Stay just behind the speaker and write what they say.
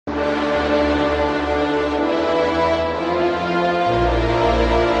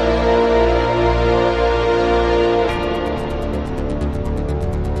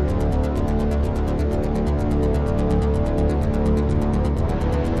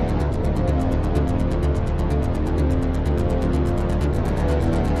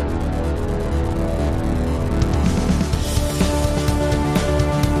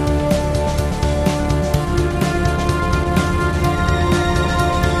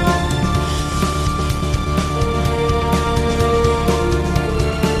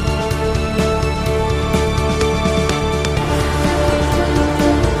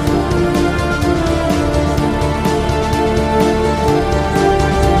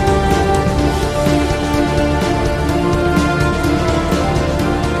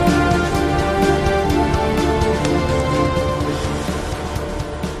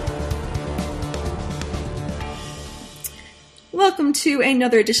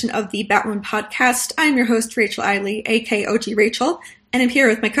another edition of the Batwoman podcast. I'm your host, Rachel Eiley, aka OG Rachel, and I'm here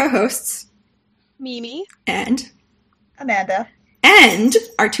with my co-hosts, Mimi and Amanda, and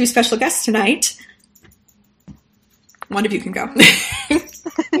our two special guests tonight. One of you can go.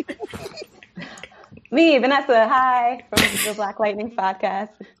 Me, Vanessa, hi, from the Black Lightning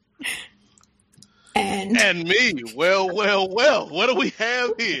podcast. And me. Well. What do we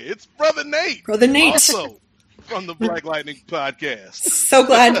have here? It's Brother Nate. Brother Nate. Also from the Black Lightning podcast. So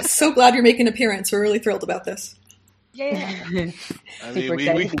glad you're making an appearance. We're really thrilled about this. Yeah. I mean,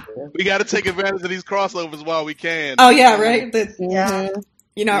 we got to take advantage of these crossovers while we can. Oh, yeah, right? Yeah.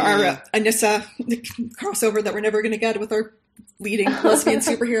 Our Anissa crossover that we're never going to get with our leading lesbian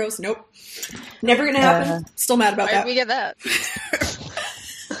superheroes. Nope. Never going to happen. Still mad about that. We get that.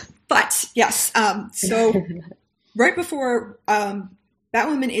 But, yes, so right before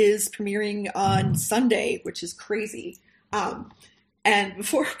Batwoman is premiering on Sunday, which is crazy. And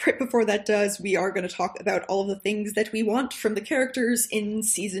right before that does, we are going to talk about all of the things that we want from the characters in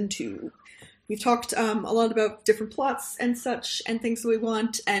Season 2. We've talked a lot about different plots and such and things that we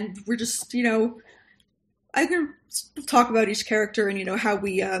want, and we're just, I can talk about each character and, how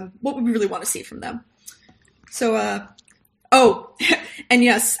we, what we really want to see from them. So, and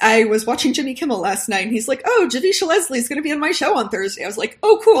yes, I was watching Jimmy Kimmel last night, and he's like, "Oh, Javisha Leslie's going to be on my show on Thursday." I was like,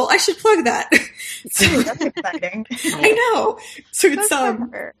 "Oh, cool! I should plug that." So, that's exciting. I know. So it's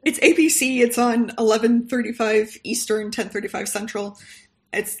ABC. It's on 11:35 Eastern, 10:35 Central.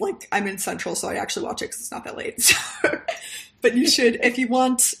 It's like I'm in Central, so I actually watch it because it's not that late. So, but you should, if you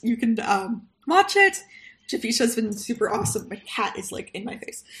want, you can watch it. Javisha's been super awesome. My cat is like in my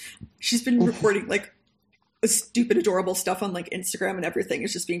face. She's been recording like stupid, adorable stuff on like Instagram and everything.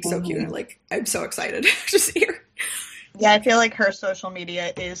 It's just being so cute, and I'm so excited just here. Yeah, I feel like her social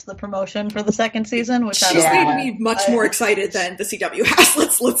media is the promotion for the second season, which she's made me much more excited than the CW has.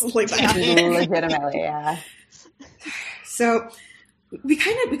 Let's like that. Legitimately, yeah. So we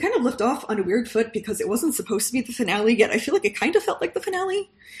kind of left off on a weird foot because it wasn't supposed to be the finale yet. I feel like it kind of felt like the finale.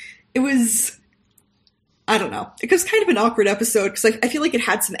 It was, I don't know. It was kind of an awkward episode because I feel like it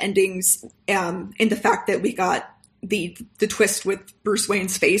had some endings in the fact that we got the twist with Bruce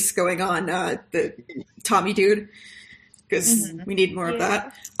Wayne's face going on the Tommy dude, because we need more of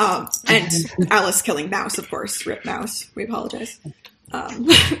that. And Alice killing Mouse, of course. Rip Mouse. We apologize. But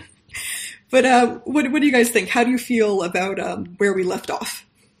what do you guys think? How do you feel about where we left off?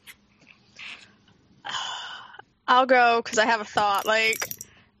 I'll go because I have a thought.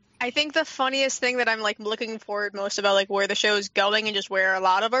 I think the funniest thing that I'm looking forward most about where the show's going and just where a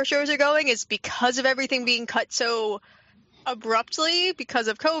lot of our shows are going is because of everything being cut so abruptly because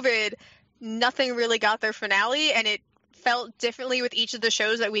of COVID, nothing really got their finale, and it felt differently with each of the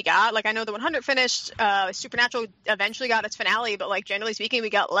shows that we got. I know the 100 finished, Supernatural eventually got its finale, but generally speaking,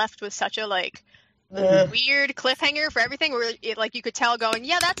 we got left with such a weird cliffhanger for everything where you could tell going,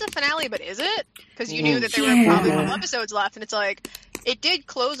 yeah, that's a finale, but is it? Because you knew that there were probably 12 episodes left, and it's it did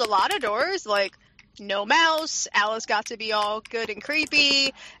close a lot of doors, no Mouse, Alice got to be all good and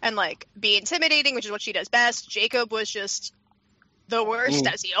creepy, and be intimidating, which is what she does best. Jacob was just the worst,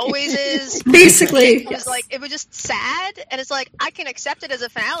 as he always is. Basically. It was just sad, and it's I can accept it as a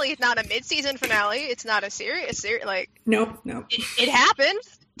finale. It's not a mid-season finale. It's not a serious, Nope. It happened.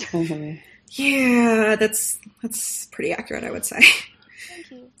 Mm-hmm. Yeah, that's pretty accurate, I would say.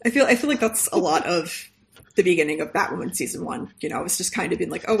 Thank you. I feel like that's a lot of the beginning of Batwoman season 1. It's just kind of been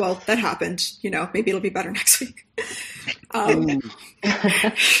oh well, that happened. Maybe it'll be better next week. And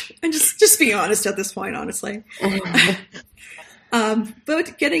just being honest at this point, honestly.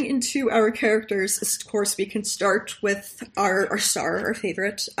 But getting into our characters, of course, we can start with our star, our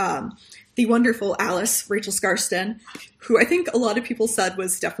favorite, the wonderful Alice, Rachel Skarsten, who I think a lot of people said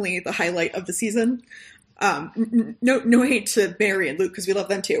was definitely the highlight of the season. No hate to Mary and Luke, because we love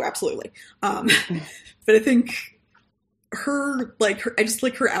them too, absolutely. But I think her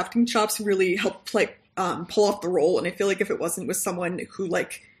her acting chops really helped pull off the role, and I feel like if it wasn't with someone who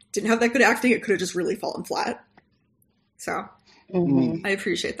didn't have that good acting, it could have just really fallen flat. So I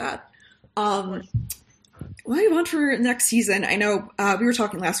appreciate that. What do you want for next season? I know we were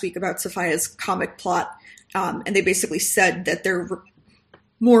talking last week about Sophia's comic plot, and they basically said that they're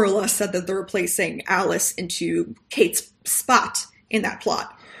more or less said that they're replacing Alice into Kate's spot in that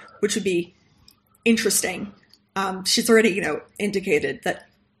plot, which would be interesting. She's already, indicated that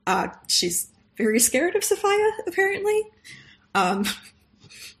she's very scared of Sophia, apparently.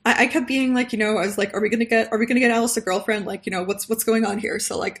 I kept being I was are we gonna get Alice a girlfriend? What's going on here?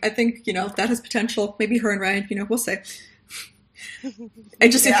 So I think, that has potential. Maybe her and Ryan, we'll see.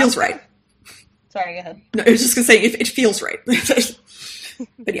 It feels right. Sorry, go ahead. No, I was just gonna say it feels right.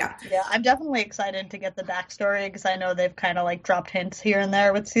 But yeah. Yeah, I'm definitely excited to get the backstory because I know they've kind of like dropped hints here and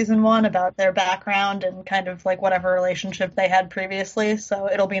there with season 1 about their background and kind of like whatever relationship they had previously. So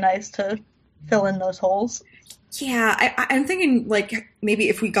it'll be nice to fill in those holes. Yeah, I'm thinking like maybe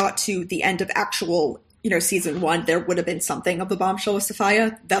if we got to the end of actual, season 1, there would have been something of the bombshell with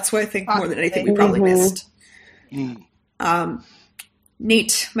Sophia. That's what I think more than anything we probably missed.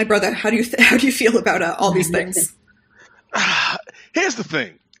 Nate, my brother, how do you feel about all these things? Here's the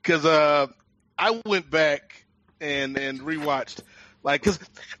thing, because I went back and rewatched, like, because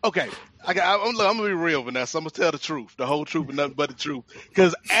I'm gonna be real, Vanessa. I'm gonna tell the truth, the whole truth, and nothing but the truth.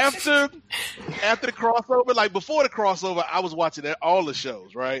 Because after the crossover, like before the crossover, I was watching all the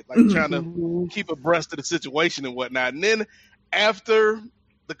shows, right? Like trying to keep abreast of the situation and whatnot. And then after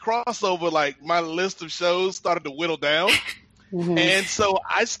the crossover, like my list of shows started to whittle down. And so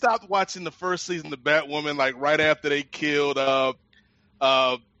I stopped watching the first season of Batwoman, like right after they killed, I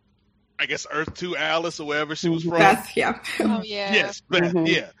guess Earth 2 Alice or wherever she was from. Beth, yeah. Oh yeah. Yes, Beth,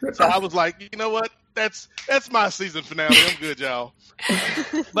 yeah. So I was like, you know what? That's my season finale. I'm good, y'all.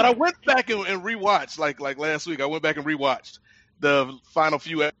 But I went back and rewatched, like last week. I went back and rewatched the final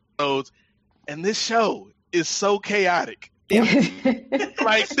few episodes, and this show is so chaotic.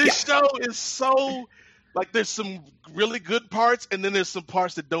 Like this show is so. Like, there's some really good parts, and then there's some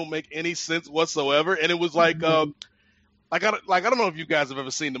parts that don't make any sense whatsoever. And it was like, I don't know if you guys have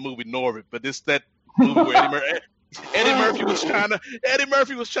ever seen the movie Norbit, but it's that movie where Eddie Murphy was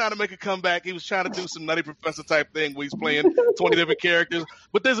trying to make a comeback. He was trying to do some Nutty Professor type thing where he's playing 20 different characters.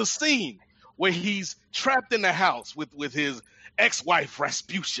 But there's a scene where he's trapped in the house with his ex-wife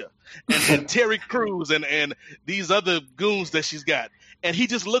Rasputia and Terry Crews and these other goons that she's got. And he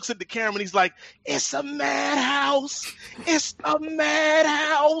just looks at the camera and he's like, "It's a madhouse. It's a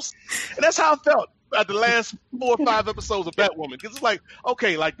madhouse." And that's how I felt at the last 4 or 5 episodes of Batwoman. Because it's like,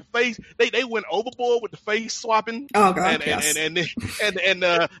 okay, like the face, they went overboard with the face swapping. Oh god, and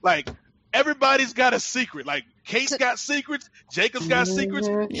like everybody's got a secret. Like Kate's got secrets, Jacob's got secrets,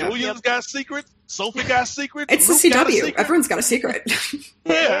 Julian's got secrets, Sophie got secrents. It's the CW. Everyone's got a secret.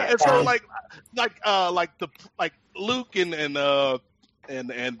 Yeah, and so like Luke and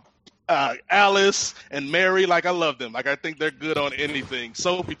Alice and Mary, like I love them. Like I think they're good on anything.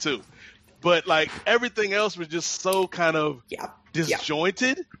 Sophie too. But like everything else was just so kind of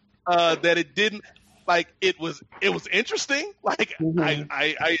disjointed that it didn't like it was interesting. Like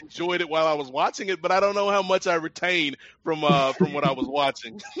I enjoyed it while I was watching it, but I don't know how much I retained from what I was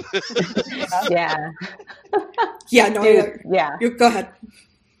watching. Go ahead.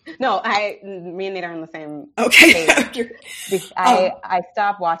 No, me and Nate are on the same page. I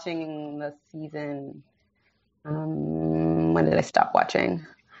stopped watching the season. When did I stop watching?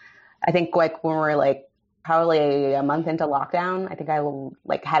 I think like when we were like probably a month into lockdown. I think I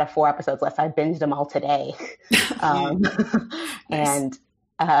like had 4 episodes left. I binged them all today. And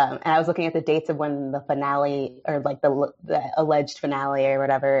I was looking at the dates of when the finale or like the alleged finale or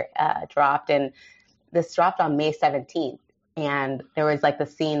whatever dropped, and this dropped on May 17th. And there was like the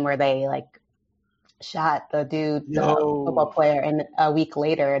scene where they like shot the dude, the football player, and a week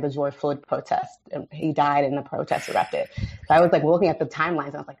later the George Floyd protest, and he died and the protest erupted. So I was like looking at the timelines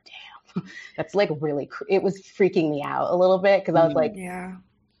and I was like, damn, that's like really, it was freaking me out a little bit because I was like,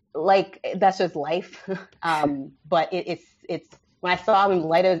 like that's just life. But it's when I saw him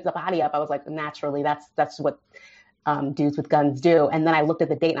light his body up, I was like, naturally, that's what dudes with guns do. And then I looked at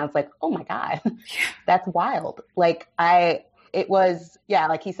the date and I was like, oh my God, that's wild. Like it was,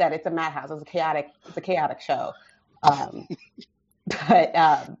 like he said, it's a madhouse. It's a chaotic show. But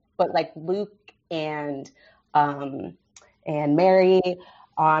like Luke and Mary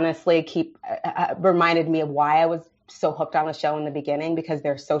honestly reminded me of why I was so hooked on the show in the beginning, because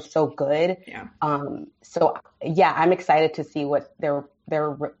they're so good. So I'm excited to see what their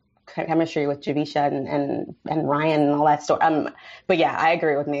chemistry with Javisha and Ryan and all that story. But I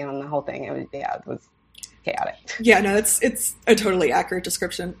agree with me on the whole thing. It was chaotic. Yeah, no, it's a totally accurate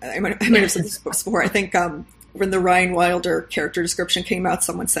description. I might have said this before. I think when the Ryan Wilder character description came out,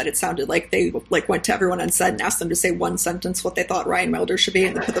 someone said it sounded like they like went to everyone and said and asked them to say one sentence what they thought Ryan Wilder should be,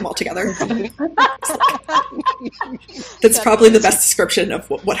 and then put them all together. That's probably the best description of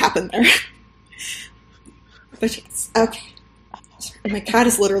what happened there. But yes, okay. My cat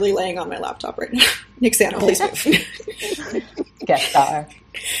is literally laying on my laptop right now. Nick Sano, please move. Guest star.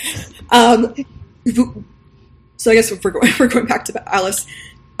 So I guess if we're going back to Alice,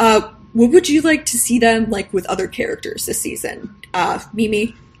 what would you like to see them like with other characters this season?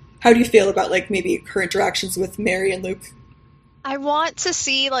 Mimi, how do you feel about like maybe her interactions with Mary and Luke? I want to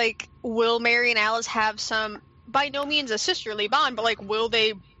see like, will Mary and Alice have some by no means a sisterly bond, but like, will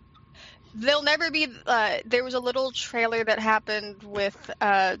they? They'll never be. There was a little trailer that happened with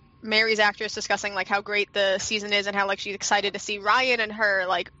Mary's actress discussing like how great the season is and how like she's excited to see Ryan and her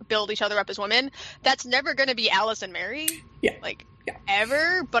like build each other up as women. That's never going to be Alice and Mary,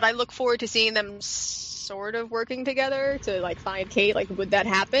 ever. But I look forward to seeing them sort of working together to like find Kate. Like, would that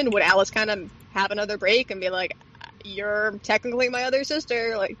happen? Would Alice kind of have another break and be like, "You're technically my other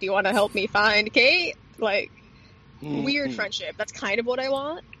sister. Like, do you want to help me find Kate?" Like. Weird friendship. That's kind of what I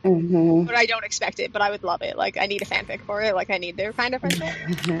want, but I don't expect it. But I would love it. Like, I need a fanfic for it. Like, I need their kind of friendship.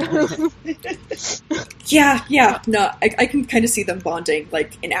 Yeah. No, I can kind of see them bonding,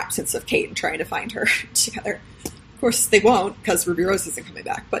 like, in absence of Kate and trying to find her together. Of course, they won't because Ruby Rose isn't coming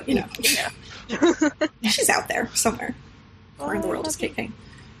back. But you know, she's out there somewhere. Where in the world is Kate Kane?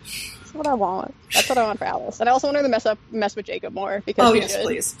 That's what I want. That's what I want for Alice. And I also want her to mess with Jacob more because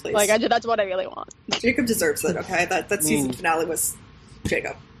please. Like, that's what I really want. Jacob deserves it. Okay, that season finale was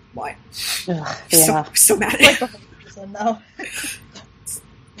Jacob. Why? So mad at like the whole season, though.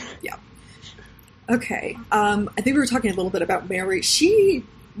 Yeah. Okay. I think we were talking a little bit about Mary.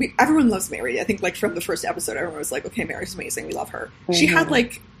 Everyone loves Mary. I think like from the first episode, everyone was like, "Okay, Mary's amazing. We love her." She had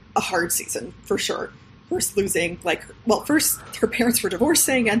like a hard season for sure. First losing, first her parents were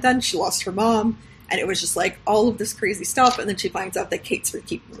divorcing, and then she lost her mom, and it was just like all of this crazy stuff, and then she finds out that Kate's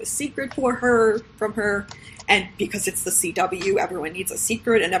keeping a secret from her, and because it's the CW, everyone needs a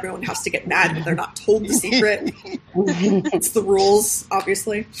secret, and everyone has to get mad when they're not told the secret. It's the rules,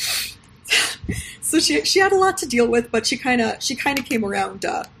 obviously. So she had a lot to deal with, but she kind of came around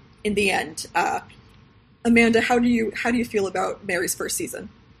in the end. Amanda, how do you feel about Mary's first season?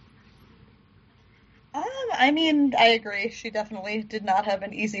 I mean, I agree. She definitely did not have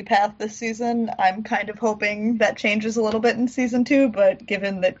an easy path this season. I'm kind of hoping that changes a little bit in season 2, but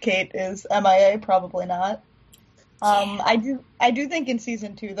given that Kate is MIA, probably not. I do think in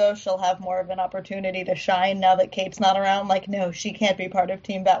season 2, though, she'll have more of an opportunity to shine now that Kate's not around. Like, no, she can't be part of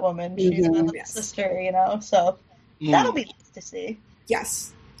Team Batwoman. She's my little sister, you know? So that'll be nice to see.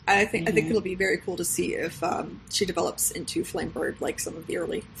 Yes. I think it'll be very cool to see if she develops into Flamebird like some of the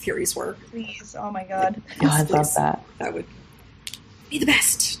early Furies were. Please, oh my god. I love that. That would be the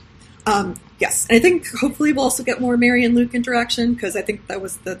best. Yes, and I think hopefully we'll also get more Mary and Luke interaction because I think that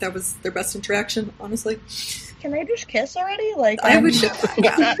was their best interaction, honestly. Can they just kiss already? Like, I would ship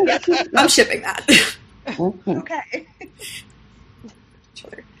that. Yeah. I'm shipping that. Okay.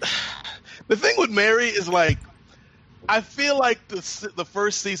 The thing with Mary is like, I feel like the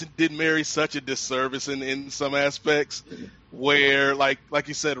first season did Mary such a disservice in some aspects, where like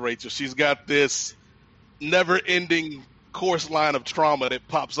you said, Rachel, she's got this never-ending course line of trauma that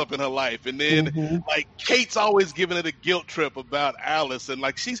pops up in her life, and then like Kate's always giving it a guilt trip about Alice, and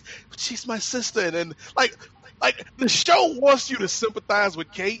like she's my sister, and like the show wants you to sympathize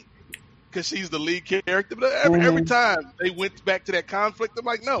with Kate because she's the lead character, but every time they went back to that conflict, I'm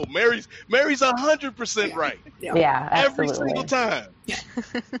like, no, Mary's 100% right. Yeah, every absolutely. single time.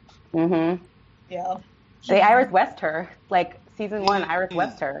 Yeah. They Iris West her, like season 1, Iris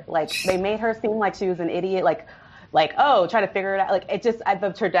West her. Like they made her seem like she was an idiot, like trying to figure it out. Like it just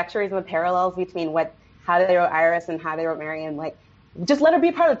the trajectories and the parallels between how they wrote Iris and how they wrote Mary, and like just let her be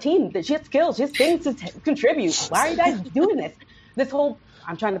a part of the team. That she has skills, she has things to contribute. Why are you guys doing this? This whole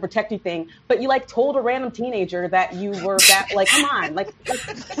I'm trying to protect you thing, but you like told a random teenager that you were that, like, come on, like I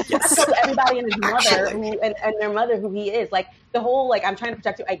told everybody and his mother and their mother who he is, like the whole like I'm trying to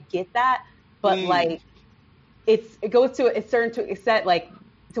protect you. I get that, but like it goes to a certain to extent, like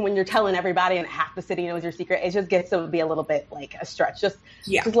to when you're telling everybody and half the city knows your secret, it just gets to be a little bit like a stretch. Just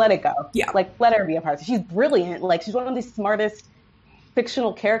let it go. Yeah, like let her be a part of it. She's brilliant. Like she's one of the smartest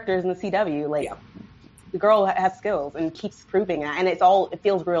fictional characters in the CW. Like. Yeah. The girl has skills and keeps proving that, and it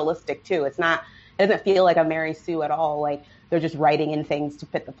feels realistic too. It doesn't feel like a Mary Sue at all. Like they're just writing in things to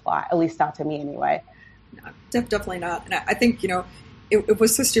fit the plot. At least not to me, anyway. No, definitely not. And I think it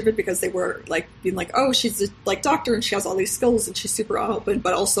was so stupid because they were like being like, oh, she's a like doctor and she has all these skills and she's super open,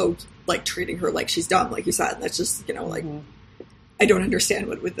 but also like treating her like she's dumb, like you said. And that's just like I don't understand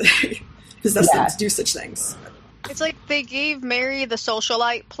what would possess them to do such things. It's like they gave Mary the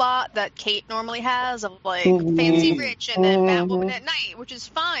socialite plot that Kate normally has of like fancy rich and then Batwoman at night, which is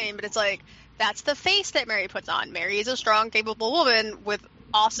fine, but it's like that's the face that Mary puts on. Mary is a strong, capable woman with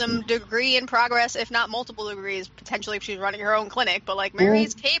awesome degree in progress, if not multiple degrees, potentially if she's running her own clinic, but like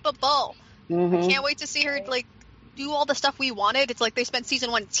Mary's capable. I can't wait to see her like do all the stuff we wanted. It's like they spent season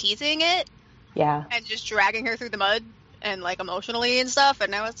 1 teasing it. Yeah. And just dragging her through the mud. And like emotionally and stuff,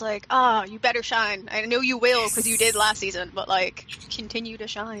 and now it's like, you better shine. I know you will because you did last season, but like, continue to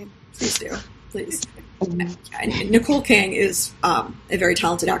shine. Please do, please. And Nicole King is a very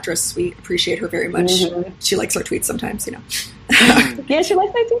talented actress. We appreciate her very much. Mm-hmm. She likes our tweets sometimes, you know. Yeah, she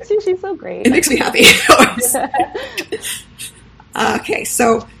likes my tweets too. She's so great. It makes me happy. Okay,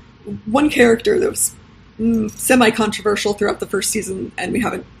 so one character that was semi-controversial throughout the first season and we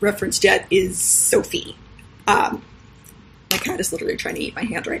haven't referenced yet is Sophie. My cat is literally trying to eat my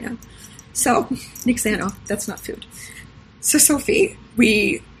hand right now. So, Nixano, that's not food. So Sophie,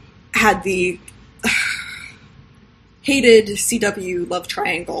 we had the hated CW love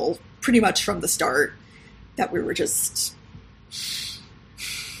triangle pretty much from the start that we were just...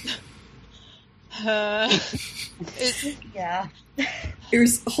 Yeah. It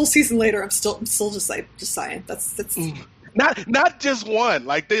was a whole season later. I'm still just sighing. That's not just one.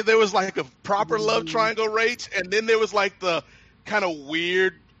 Like there was like a proper love triangle rage, and then there was like the kind of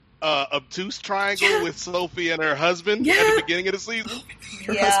weird obtuse triangle with Sophie and her husband at the beginning of the season.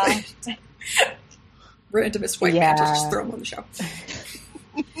 Her husband. Randomest white man just throw him on the show.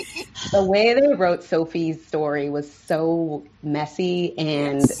 The way they wrote Sophie's story was so messy,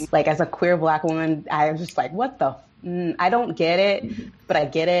 and like as a queer Black woman, I was just like, what the I don't get it, but I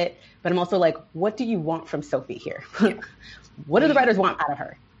get it. But I'm also like, what do you want from Sophie here? What do the writers want out of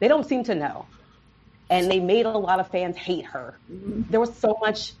her? They don't seem to know. And they made a lot of fans hate her. There was so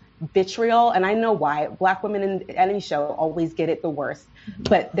much vitriol, and I know why. Black women in any show always get it the worst.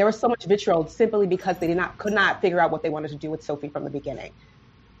 But there was so much vitriol simply because they could not figure out what they wanted to do with Sophie from the beginning.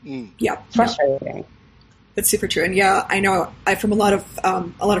 Yeah. It's frustrating. That's super true. And yeah, I know from a lot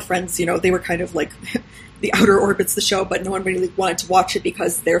of friends, you know, they were kind of like the outer orbits of the show, but no one really wanted to watch it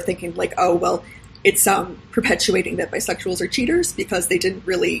because they're thinking like, oh, well, it's perpetuating that bisexuals are cheaters because they didn't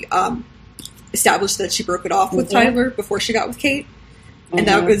really establish that she broke it off with Tyler before she got with Kate. And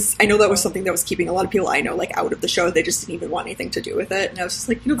I know that was something that was keeping a lot of people I know like out of the show. They just didn't even want anything to do with it. And I was just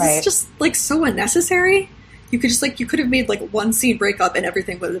like, you know, this is just like so unnecessary. You could have made like one scene breakup and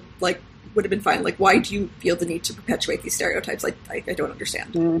everything would have been fine. Like, why do you feel the need to perpetuate these stereotypes? Like, I don't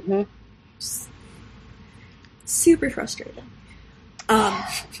understand. Super frustrating.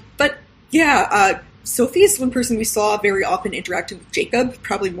 But yeah, Sophie is one person we saw very often interacting with Jacob,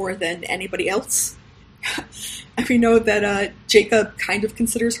 probably more than anybody else. And we know that Jacob kind of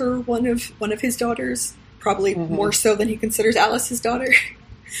considers her one of his daughters, probably more so than he considers Alice his daughter.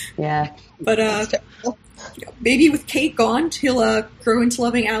 Yeah. But maybe with Kate gone, he'll grow into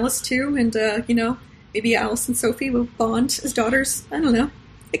loving Alice too, and you know, maybe Alice and Sophie will bond as daughters. I don't know.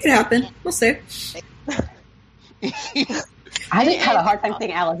 It could happen. We'll see. I just had a hard time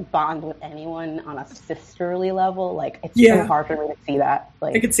seeing Alice bond with anyone on a sisterly level. Like, it's so hard for me to see that.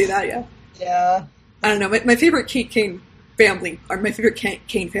 Like, I could see that, yeah. Yeah. I don't know. My favorite Kane family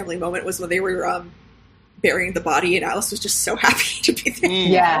moment was when they were burying the body, and Alice was just so happy to be there.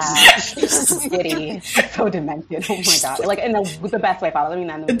 Yeah, so giddy, so demented. Oh my god! Like in the best way possible.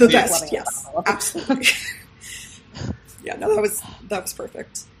 I mean, the best, yes, absolutely. Yeah, no, that was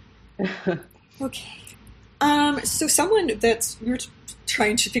perfect. Okay. So someone we were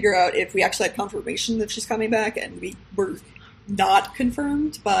trying to figure out if we actually had confirmation that she's coming back, and we were not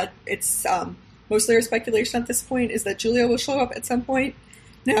confirmed, but it's mostly our speculation at this point is that Julia will show up at some point.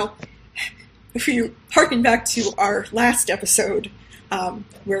 Now, if you harken back to our last episode,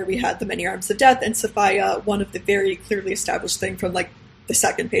 where we had the Many Arms of Death and Sophia, one of the very clearly established thing from like the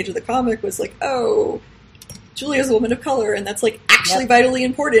second page of the comic was like, oh, Julia's a woman of color, and that's like actually vitally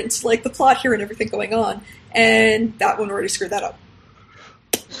important to like the plot here and everything going on. And that one already screwed that up.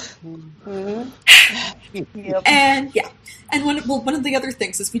 And yeah, and one of the other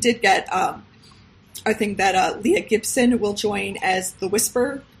things is we did get I think that Leah Gibson will join as the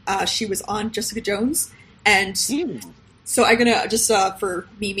Whisper. She was on Jessica Jones, and so I'm gonna just for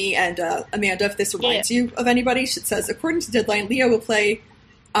Mimi and Amanda, if this reminds you of anybody, it says according to Deadline, Leah will play.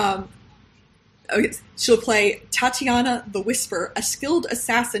 She'll play Tatiana the Whisper, a skilled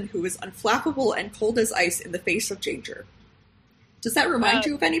assassin who is unflappable and cold as ice in the face of danger. Does that remind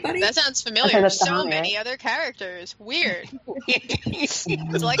you of anybody? That sounds familiar. So many other characters. Weird. It's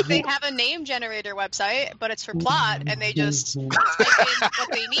like they have a name generator website, but it's for plot, and they just type in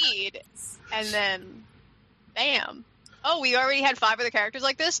what they need, and then, bam. Oh, we already had 5 other characters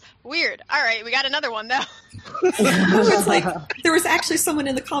like this? Weird. All right, we got another one now. It's like, there was actually someone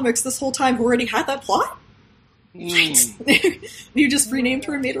in the comics this whole time who already had that plot? What? You just renamed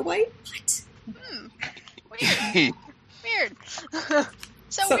her and made her white? What? Weird. Weird.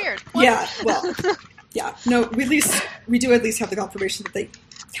 So weird. What? Yeah, well, yeah. No, we do at least have the confirmation that they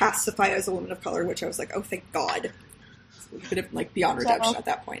cast Sophia as a woman of color, which I was like, oh, thank God. It's a bit of, like, beyond redemption at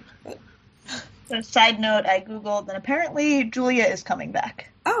that point. But So, side note, I googled, and apparently Julia is coming back.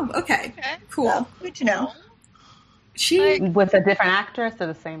 Oh, okay. Cool. So, good to know. She with a different actress or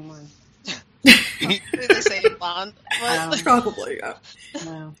the same one? The same blonde. probably, yeah.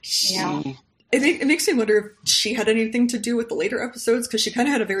 No. Yeah. It makes me wonder if she had anything to do with the later episodes, because she kind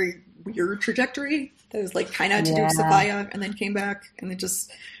of had a very weird trajectory that was like kind of had to do with Sophia and then came back, and it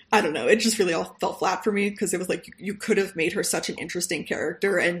just, I don't know, it just really all fell flat for me, because it was like you could have made her such an interesting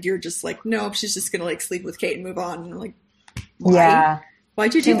character, and you're just like, no, she's just gonna like sleep with Kate and move on. And I'm like, why? Yeah.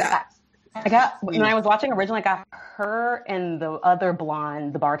 Why'd you do that? I got, when I was watching originally, I got her and the other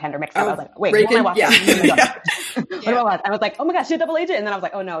blonde, the bartender, mixed up. I was like, wait, Reagan? what am I watching? Yeah. What am I watching? I was like, oh my gosh, she's a double agent. And then I was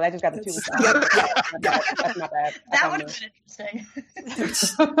like, oh no, that just got the two. That's not bad. That would have been interesting.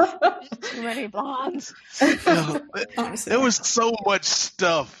 Too many blondes. Honestly, There was so much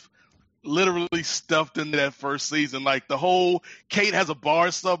stuff literally stuffed into that first season. Like the whole Kate has a bar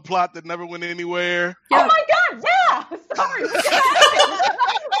subplot that never went anywhere. Yeah. Oh my god, yeah! Sorry. What happened?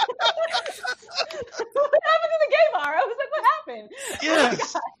 What happened to the gay bar? I was like, what happened?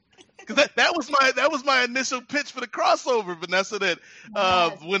 Yes. Because that was my initial pitch for the crossover, Vanessa. That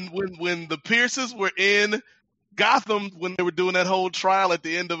when the Pierces were in Gotham, when they were doing that whole trial at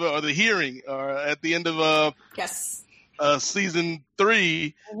the end of or the hearing, or at the end of yes, season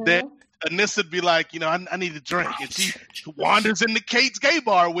 3, that Anissa'd be like, I need a drink, and she wanders into Kate's gay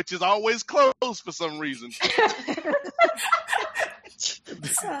bar, which is always closed for some reason.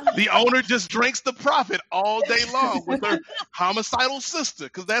 The owner just drinks the profit all day long with her homicidal sister,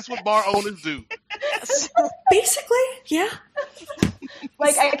 because that's what bar owners do. basically, yeah.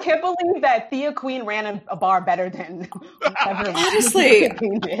 Like, I can't believe that Thea Queen ran a bar better than everyone. Honestly, Thea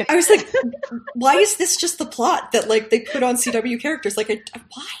Queen did. I was like, why is this just the plot that like they put on CW characters? Like,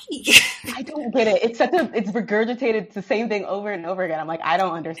 why? I don't get it. It's regurgitated. It's the same thing over and over again. I'm like, I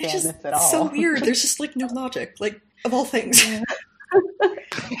don't understand this at all. So weird. There's just like no logic. Like, of all things.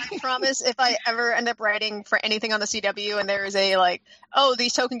 I promise if I ever end up writing for anything on the CW and there is a like, oh,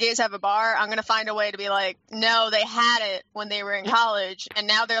 these token gays have a bar, I'm going to find a way to be like, no, they had it when they were in college and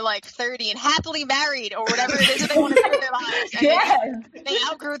now they're like 30 and happily married or whatever it is that they want to do with their lives. And they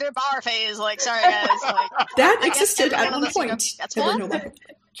outgrew their bar phase. Like, sorry guys. Like, that existed at one point. That's no what?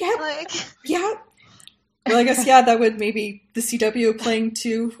 Yeah. Like, yeah. Well, I guess, that would maybe the CW playing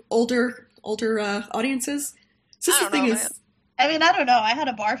to older audiences. So the thing is, I mean, I don't know. I had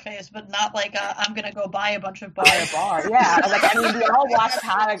a bar phase, but not like I'm gonna go buy a bunch of bar. Yeah, like I mean, we all watched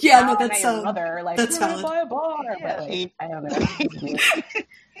How that's Mother. Like, that's valid. Buy a bar, but like, I don't know.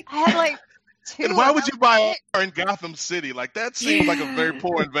 I had like 2. And why would you buy a bar in Gotham City? Like that seems like a very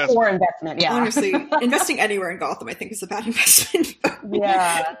poor investment. Poor investment, yeah. Honestly, investing anywhere in Gotham, I think, is a bad investment.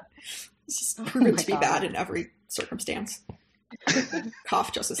 Yeah, it's just proven to be bad in every circumstance.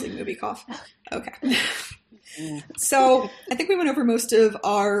 Cough, Justice League movie cough. Okay. So I think we went over most of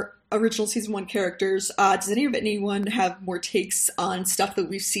our original season 1 characters. Does anyone have more takes on stuff that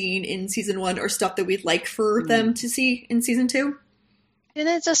we've seen in season 1 or stuff that we'd like for them to see in season 2?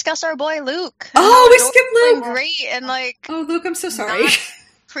 Didn't discuss our boy Luke. Oh, we skipped Luke. Great and like. Oh, Luke, I'm so sorry.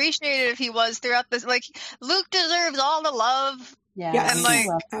 Appreciated if he was throughout this. Like, Luke deserves all the love. yeah, Yes, and like,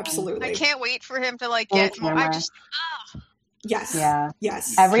 absolutely. I can't wait for him to like get more. I just. Yes. Yeah.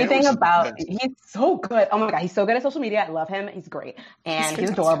 Yes. Everything about he's so good. Oh my god, he's so good at social media. I love him. He's great. And he's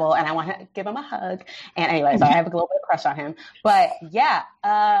adorable and I want to give him a hug. And anyway, so I have a little bit of crush on him. But yeah,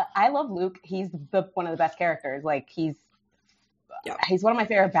 I love Luke. He's one of the best characters. Like he's one of my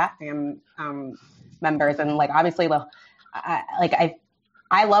favorite Batman members. And like obviously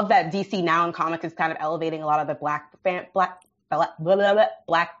I love that DC now in comics is kind of elevating a lot of the black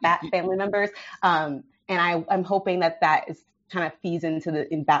Bat family members. And I'm hoping that is kind of feeds into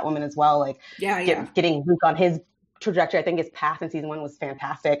in Batwoman as well. Like getting Luke on his trajectory. I think his path in season 1 was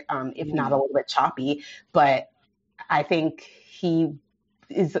fantastic, if not a little bit choppy. But I think he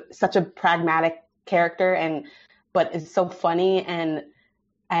is such a pragmatic character but is so funny. And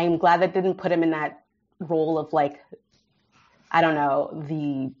I'm glad that didn't put him in that role of like, I don't know,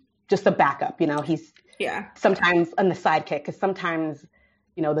 just a backup. He's sometimes on the sidekick because sometimes,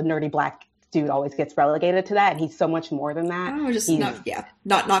 the nerdy black dude always gets relegated to that, and he's so much more than that. Oh, just not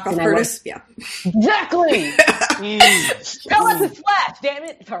knock off Curtis. Exactly. Tell us his Flash, damn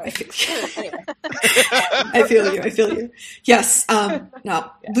it. Sorry. Anyway. I feel you. Yes.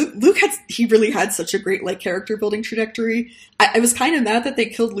 Luke really had such a great like character building trajectory. I was kind of mad that they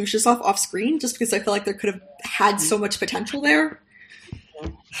killed Lucius off screen, just because I feel like there could have had so much potential there.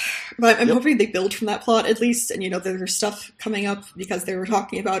 But I'm hoping they build from that plot at least, and there's stuff coming up because they were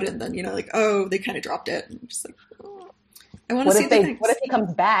talking about it, and then like, oh, they kind of dropped it. And I'm just like, oh. I want to see the things. What if he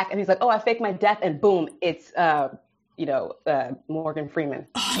comes back and he's like, oh, I faked my death, and boom, it's Morgan Freeman.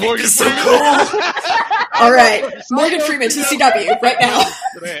 Oh, Morgan so Freeman. cool. All right, Morgan Freeman to CW right now.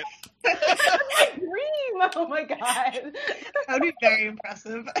 Dream! Oh my god, that would be very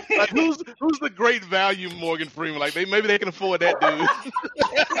impressive. Like, who's the great value Morgan Freeman? Like, maybe they can afford that dude.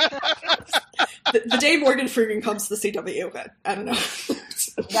 the day Morgan Freeman comes to the CW, but I don't know.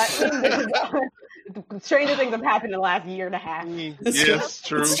 Stranger things have happened in the last year and a half. Yes,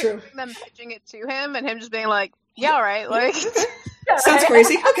 true. It's true. Them pitching it to him and him just being like, yeah, all right. Like, sounds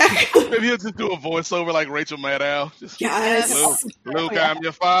crazy. Okay. Maybe he'll just do a voiceover like Rachel Maddow. Just, yes. Luke, I'm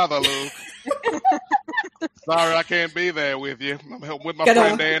your father, Luke. Sorry, I can't be there with you. I'm with my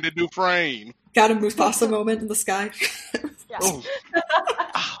friend Andy Dufresne. Got a Mufasa moment in the sky. Oh.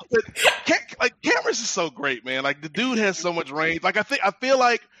 But Cameron is so great, man. Like, the dude has so much range. Like, I feel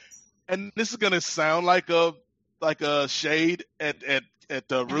like, and this is gonna sound like a shade at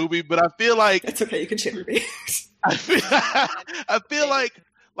Ruby, but I feel like it's okay. You can shade Ruby. I feel like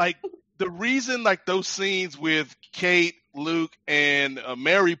the reason like those scenes with Kate, Luke, and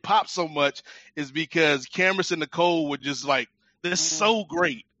Mary pop so much is because Cameron and Nicole were just like, they're so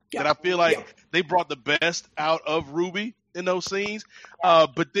great that I feel like they brought the best out of Ruby in those scenes.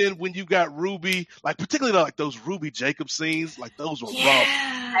 But then when you got Ruby, like particularly like those Ruby Jacob scenes, like those were rough.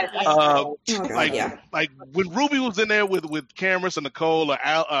 Like when Ruby was in there with Cameron and Nicole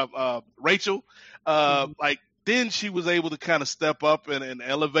or Rachel, like then she was able to kind of step up and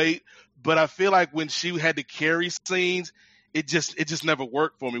elevate. But I feel like when she had to carry scenes, it just never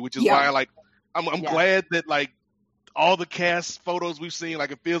worked for me, which is why like I'm glad that like all the cast photos we've seen,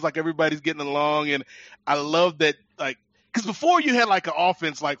 like it feels like everybody's getting along, and I love that like. Because before you had like an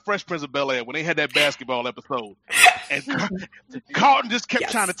offense like Fresh Prince of Bel-Air when they had that basketball episode, and Carlton just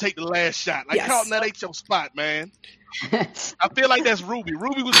kept trying to take the last shot. Like Carlton, that ain't your spot, man. I feel like that's Ruby.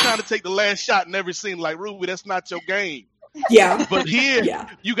 Ruby was trying to take the last shot in every scene. Like Ruby, that's not your game. Yeah. But here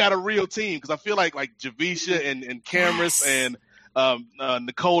you got a real team because I feel like Javisha and Cameras and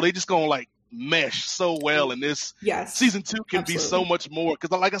Nicole, they just gonna like mesh so well in this. Season 2 can be so much more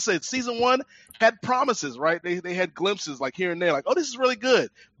because like I said, season 1 had promises, right? They had glimpses like here and there, like, oh, this is really good,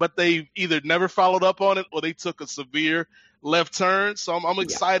 but they either never followed up on it or they took a severe left turn. So I'm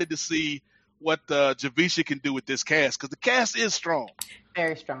excited to see what Javisha can do with this cast because the cast is strong.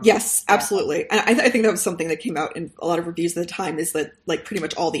 Very strong. Yes, absolutely. And I think that was something that came out in a lot of reviews at the time is that like pretty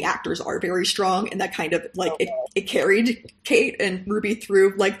much all the actors are very strong, and that kind of like it carried Kate and Ruby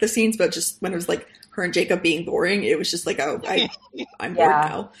through like the scenes, but just when it was like her and Jacob being boring, it was just like, oh, I'm bored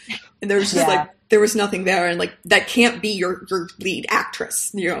now. And there was just like there was nothing there, and like that can't be your lead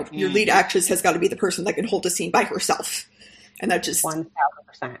actress. You know, your lead actress has got to be the person that can hold a scene by herself, and that just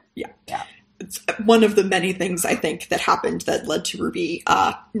 1000%. Yeah. It's one of the many things I think that happened that led to Ruby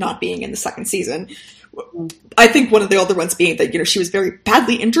not being in the second season. I think one of the other ones being that, you know, she was very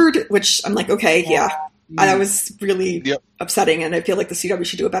badly injured, which I'm like, okay, that was really upsetting, and I feel like the CW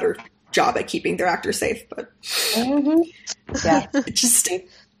should do a better job at keeping their actors safe. But it just,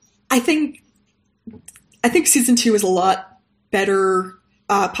 I think season 2 is a lot better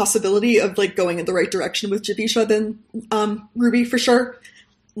possibility of like going in the right direction with Javisha than Ruby for sure.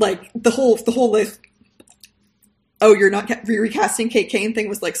 Like the whole like, oh, you're not recasting Kate Kane thing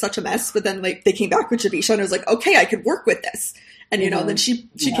was like such a mess, but then like they came back with Javisha and I was like, okay, I could work with this. And you know, then she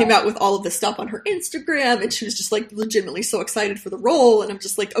came out with all of this stuff on her Instagram, and she was just like legitimately so excited for the role, and I'm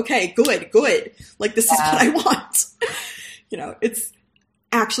just like, okay, good, like this is what I want. You know, it's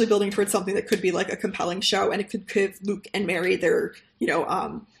actually building towards something that could be like a compelling show, and it could give Luke and Mary their, you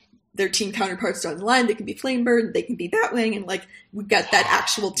know, their team counterparts down the line. They can be Flamebird, they can be Batwing, and like we got that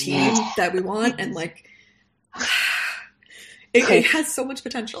actual team that we want, and like it has so much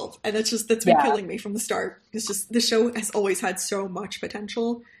potential, and that's been killing me from the start. It's just the show has always had so much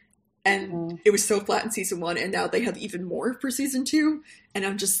potential, and it was so flat in season 1, and now they have even more for season 2, and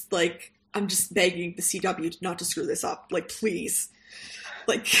I'm just begging the CW not to screw this up, like please,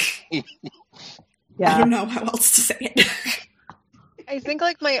 like I don't know how else to say it. I think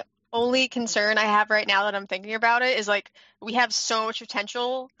like my only concern I have right now that I'm thinking about it is like we have so much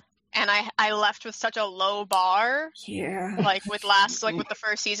potential, and I left with such a low bar. Yeah. Like with with the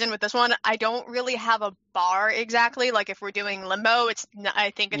first season, with this one, I don't really have a bar exactly. Like if we're doing Limbo,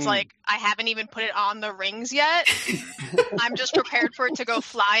 I think it's like I haven't even put it on the rings yet. I'm just prepared for it to go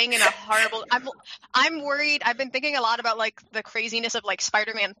flying in a horrible. I'm worried. I've been thinking a lot about like the craziness of like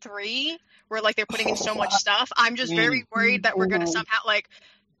Spider-Man 3, where like they're putting in so much stuff. I'm just very worried that we're gonna somehow like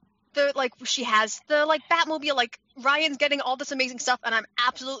she has the like Batmobile, like Ryan's getting all this amazing stuff, and I'm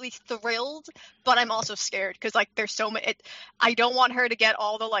absolutely thrilled, but I'm also scared because like there's so many. I don't want her to get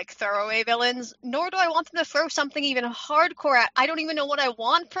all the like throwaway villains, nor do I want them to throw something even hardcore at. I don't even know what I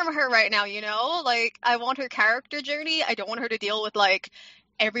want from her right now. Like I want her character journey. I don't want her to deal with like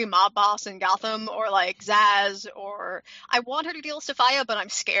every mob boss in Gotham or like Zsasz, or I want her to deal with Sophia, but I'm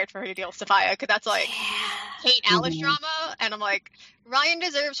scared for her to deal with Sophia because that's like Kate Alice drama, and I'm like, Ryan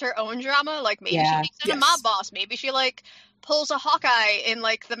deserves her own drama. Like maybe she makes it a mob boss, maybe she like pulls a Hawkeye in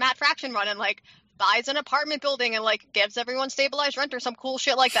like the Matt Fraction run and like buys an apartment building and like gives everyone stabilized rent or some cool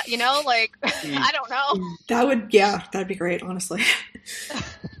shit like that, like I don't know. That'd be great, honestly.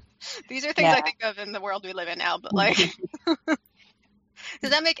 These are things I think of in the world we live in now, but like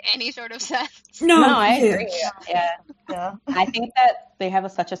does that make any sort of sense? No, I agree. Yeah. I think that they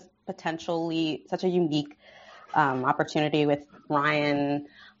have such a unique opportunity with Ryan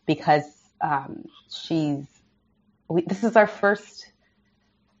because this is our first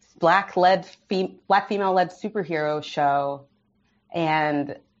black female-led superhero show,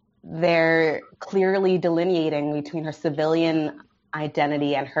 and they're clearly delineating between her civilian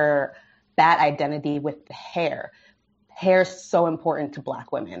identity and her bat identity with the hair. Hair is so important to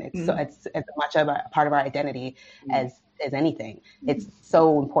Black women. It's it's as much of a part of our identity as anything. It's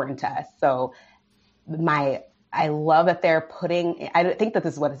so important to us. So I love that they're putting. I think that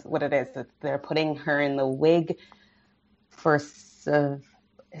this is what it is. That they're putting her in the wig for. Is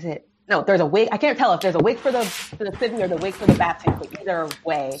it? No, there's a wig. I can't tell if there's a wig for the Sydney or the wig for the Batman. But either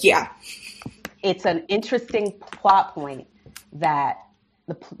way, it's an interesting plot point that.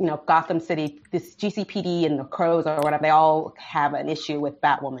 Gotham City, this GCPD and the Crows or whatever, they all have an issue with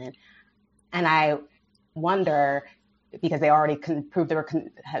Batwoman. And I wonder, because they already proved they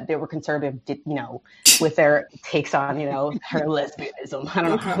were conservative, with their takes on, her lesbianism. I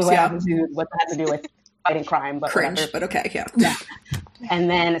don't know what that has to do with fighting crime, but cringe, whatever. But okay, yeah. And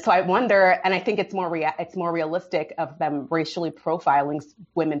then, so I wonder, and I think it's more realistic of them racially profiling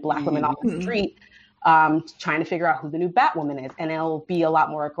Black women off the street, trying to figure out who the new Batwoman is, and it'll be a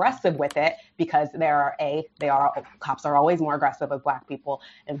lot more aggressive with it because cops are always more aggressive with Black people,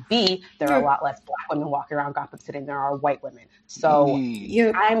 and B, there are a lot less Black women walking around Gotham City than there are white women. So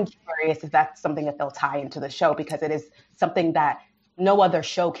I'm curious if that's something that they'll tie into the show because it is something that no other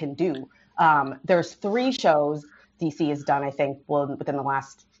show can do. There's 3 shows DC has done, I think, within the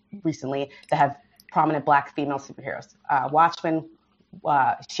last recently that have prominent Black female superheroes. Watchmen.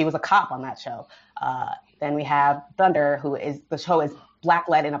 She was a cop on that show. Then we have Thunder, the show is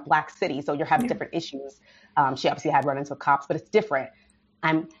Black-led in a Black city, so you're having different issues. She obviously had run-ins with cops, but it's different.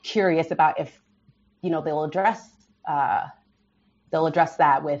 I'm curious about if, they'll address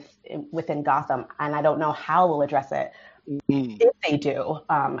that within Gotham, and I don't know how they'll address it. If they do,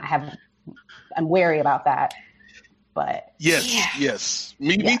 I'm wary about that. But yes,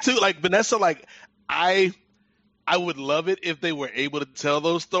 me too. Like Vanessa, like I would love it if they were able to tell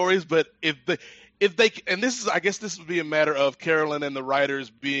those stories, but if they, and I guess this would be a matter of Carolyn and the writers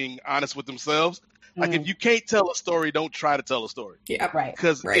being honest with themselves. Like if you can't tell a story, don't try to tell a story. Yeah, right.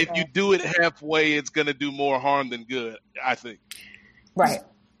 Because if you do it halfway, it's going to do more harm than good, I think. Right.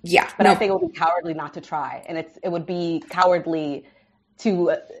 Yeah. But I think it would be cowardly not to try, and it would be cowardly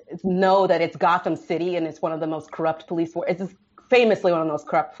to know that it's Gotham City and it's one of the most corrupt police forces. It's famously one of the most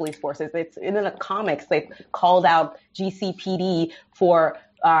corrupt police forces. It's in the comics. They called out GCPD for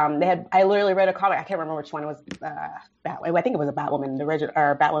I literally read a comic. I can't remember which one it was. I think it was a Batwoman, the original,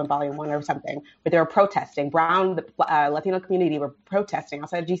 or Batwoman Volume 1 or something. But they were protesting. The Latino community were protesting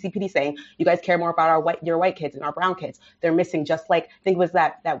outside of GCPD, saying, "You guys care more about your white kids and our brown kids. They're missing." Just like I think it was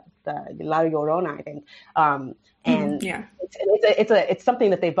that La Llorona, I think. It's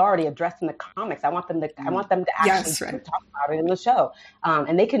something that they've already addressed in the comics. I want them to actually talk about it in the show,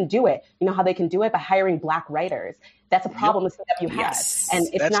 and they can do it. You know how they can do it? By hiring Black writers. That's a problem the CW has, and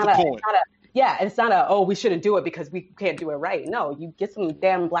it's not a we shouldn't do it because we can't do it right. No, you get some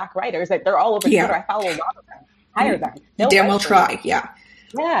damn Black writers. Like, they're all over Twitter. I follow a lot of them. Hire them. Damn well try. Yeah,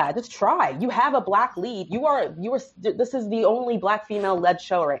 just try. You have a Black lead. This is the only Black female led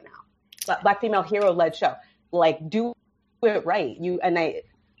show right now. Black female hero led show. Like, do it right.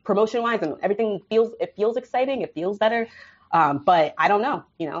 Promotion wise and everything feels exciting. It feels better. But I don't know.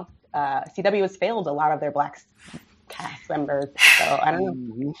 CW has failed a lot of their Black cast members, so I don't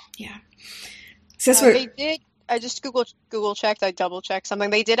know. Yeah. They did. I just Google checked. I double checked something.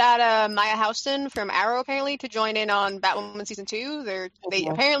 They did add Maya Houston from Arrow apparently to join in on Batwoman season 2.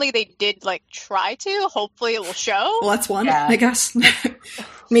 Apparently they did try to. Hopefully it will show. Well, that's one, I guess.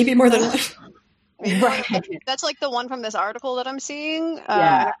 Maybe more than one. Right. That's like the one from this article that I'm seeing.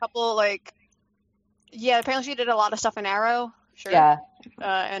 Yeah. And a couple apparently she did a lot of stuff in Arrow. Sure. Yeah.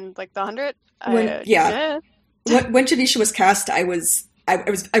 And like the 100. When Janisha was cast, I was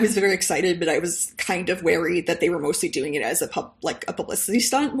very excited, but I was kind of wary that they were mostly doing it as a publicity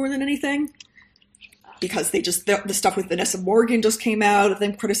stunt more than anything. Because they just, the stuff with Vanessa Morgan just came out of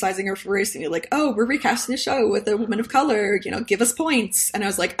them criticizing her for race, and you're like, oh, we're recasting the show with a woman of color, give us points. And I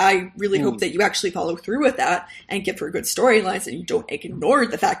was like, I really hope that you actually follow through with that and give her good storylines, and you don't ignore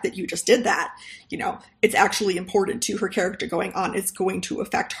the fact that you just did that. It's actually important to her character going on. It's going to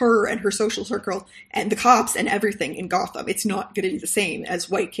affect her and her social circle and the cops and everything in Gotham. It's not going to be the same as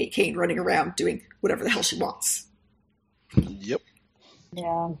white Kate Kane running around doing whatever the hell she wants. Yep.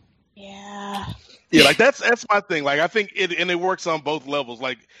 Yeah. Yeah. Yeah, like that's my thing. Like I think it works on both levels.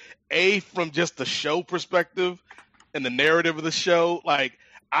 Like from just the show perspective and the narrative of the show, like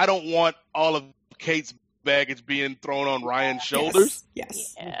I don't want all of Kate's baggage being thrown on Ryan's shoulders.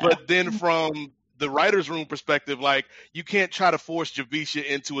 Yes. Yeah. But then from the writer's room perspective, like you can't try to force Javisha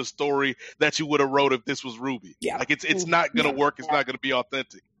into a story that you would have wrote if this was Ruby. Yeah. Like it's not gonna work. It's not gonna be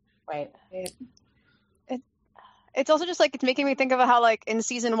authentic. Right. It's also just like it's making me think of how like in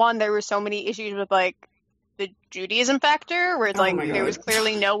season 1 there were so many issues with like the Judaism factor where it's like there was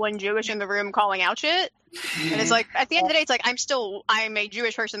clearly no one Jewish in the room calling out shit. And it's like at the end of the day it's like I'm a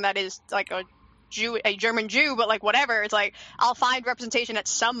Jewish person that is like a German Jew, but like whatever. It's like I'll find representation at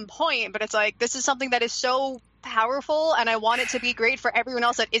some point, but it's like this is something that is so powerful and I want it to be great for everyone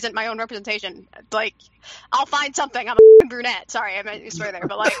else that isn't my own representation. Like I'll find something. I'm a brunette. Sorry, I meant to swear there,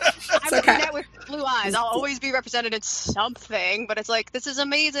 but like I'm a brunette with blue eyes. I'll always be represented in something, but it's like this is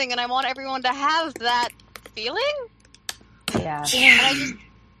amazing and I want everyone to have that feeling. Yeah. And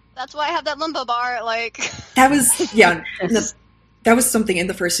that's why I have that limbo bar. Like that was that was something in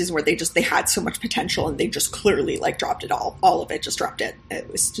the first season where they had so much potential and they just clearly like dropped it all of it, just dropped it.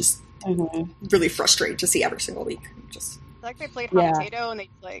 It was just really frustrating to see every single week. Just like they played hot potato and they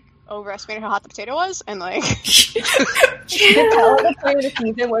like overestimated how hot the potato was and like you can tell the point of the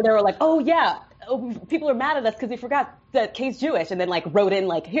season where they were like, oh yeah, people are mad at us because they forgot that Kate's Jewish, and then like wrote in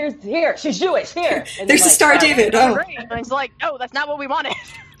like here she's Jewish here. And there's the Star David. Oh, and it's like no, that's not what we wanted.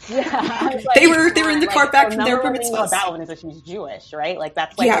 Yeah, like, they were in the car back from their permits. About when is that she's Jewish, right? Like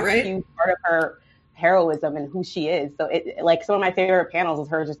that's like a huge part of her heroism and who she is. So it like some of my favorite panels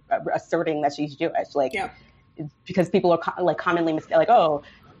is her just asserting that she's Jewish, like because people are commonly like, oh,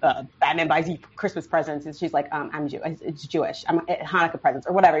 Batman buys you Christmas presents, and she's like, I'm Jewish. It's Jewish. I'm Hanukkah presents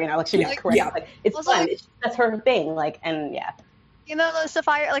or whatever, like she was correct. Yeah. Like it's fun. That's her thing. Like and yeah.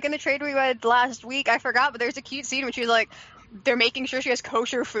 Sapphire, like in the trade we read last week, I forgot, but there's a cute scene when she was like, they're making sure she has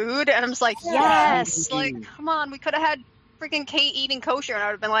kosher food, and I'm just like, yes, like come on, we could have had freaking Kate eating kosher, and I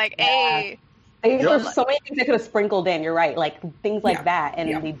would have been like, hey. There's so many things they could have sprinkled in. You're right, like things like that,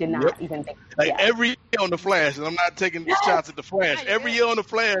 and they did not even think. Like every year on the Flash, and I'm not taking shots at the Flash. Every year on the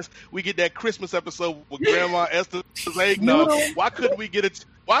Flash, we get that Christmas episode with Grandma Esther's eggnog. Why couldn't we get a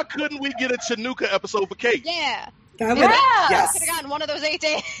Chinooka episode for Kate? Yeah. Yes. Could have gotten one of those 8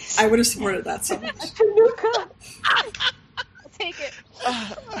 days. I would have supported that so much. Chinooka. I'll take it.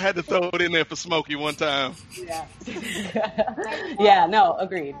 I had to throw it in there for Smokey one time. Yeah. Yeah. No.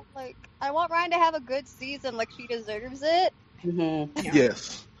 Agreed. Like, I want Ryan to have a good season. Like, she deserves it. Mm-hmm.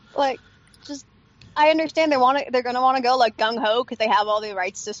 Yes. Like, just I understand they're gonna want to go like gung ho because they have all the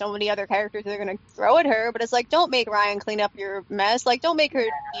rights to so many other characters they're gonna throw at her. But it's like, don't make Ryan clean up your mess. Like, don't make her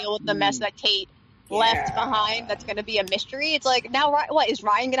deal with the mess that Kate left behind. That's gonna be a mystery. It's like, now what is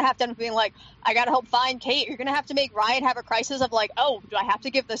Ryan gonna have to end up being like, I gotta help find Kate? You're gonna have to make Ryan have a crisis of like, oh, do I have to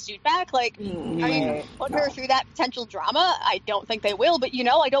give the suit back? Like, are you gonna put her through that potential drama? I don't think they will, but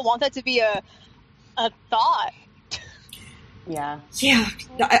I don't want that to be a thought. Yeah.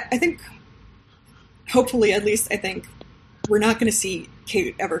 I think hopefully, at least I think we're not going to see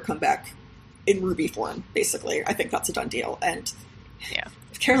Kate ever come back in Ruby form, basically. I think that's a done deal. And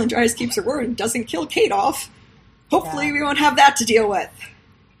if Carolyn Dries keeps her word and doesn't kill Kate off, hopefully we won't have that to deal with.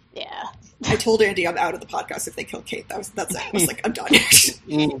 Yeah. I told Andy I'm out of the podcast if they kill Kate. That's it. I was like, I'm done.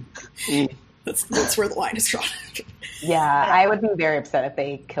 That's where the line is drawn. Yeah, I would be very upset if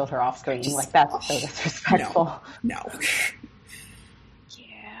they killed her off screen. Like, that's so disrespectful. No.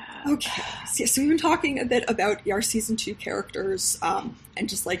 Okay, so we've been talking a bit about our season 2 characters, and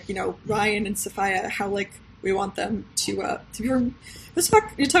just like Ryan and Sophia, how like we want them to be. Let's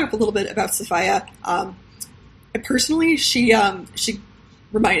talk a little bit about Sophia. Personally, she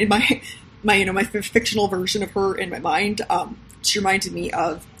reminded my fictional version of her in my mind. She reminded me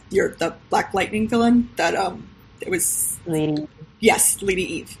of the Black Lightning villain that it was Lady. Yes,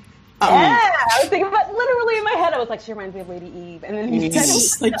 Lady Eve. I was thinking about literally in my head. I was like, she reminds me of Lady Eve, and then you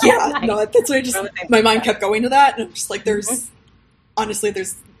said, like, yeah, no, that's why my mind kept going to that, and I'm just like, honestly,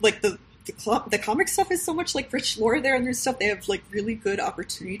 there's like the comic stuff is so much like rich lore there, and there's stuff they have like really good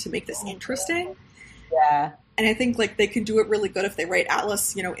opportunity to make this interesting. Yeah, and I think like they can do it really good if they write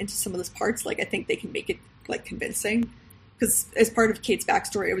Alice, into some of those parts. Like I think they can make it like convincing. Because as part of Kate's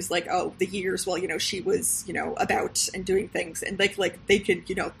backstory, it was like, oh, the years while she was about and doing things, and like they can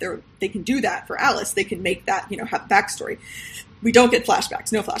they can do that for Alice. They can make that have backstory. We don't get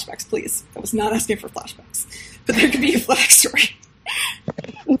flashbacks. No flashbacks, please. I was not asking for flashbacks, but there could be a backstory.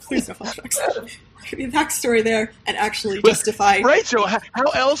 Please no flashbacks. There could be a backstory there and actually justify. Rachel, how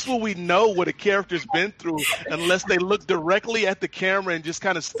else will we know what a character's been through unless they look directly at the camera and just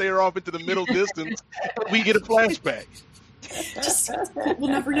kind of stare off into the middle distance? And we get a flashback. We'll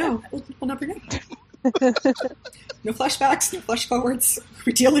never know. We'll never know. No flashbacks, no flash forwards.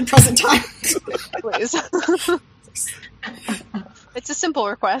 We deal in present time. Please. It's a simple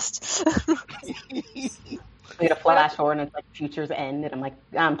request. I get a flash forward and it's like futures end, and I'm like,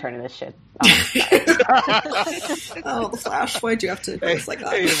 I'm turning this shit off. Oh, the Flash. Why'd you have to do like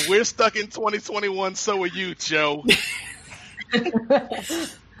that? Hey, if we're stuck in 2021, so are you, Joe.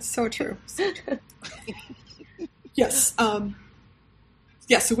 So true. So true. Yes.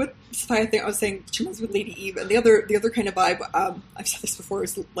 So with Sophia, I think I was saying she was with Lady Eve, and the other kind of vibe, I've said this before,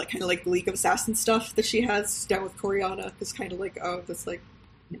 is like kind of like the League of Assassins stuff that she has down with Coriana is kind of like, oh, that's like,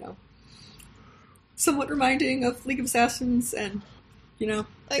 somewhat reminding of League of Assassins, and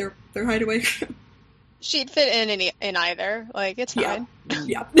like, their hideaway. She'd fit in either. Like, it's fine.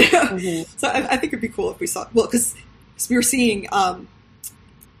 Yeah. Mm-hmm. So I think it'd be cool if we saw, because we were seeing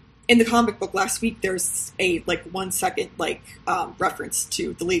in the comic book last week, there's a 1 second reference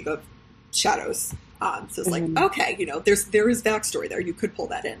to the League of Shadows. So it's like, okay, there is backstory there. You could pull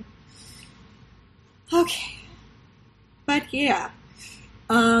that in. Okay, but yeah.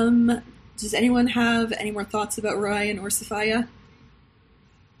 Does anyone have any more thoughts about Ryan or Sophia?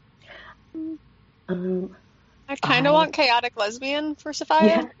 I kind of want chaotic lesbian for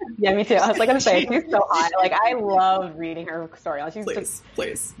Sophia. Yeah, me too. I was going to say, she's so hot. Like, I love reading her story. She's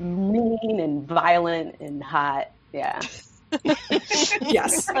please. Mean and violent and hot. Yeah.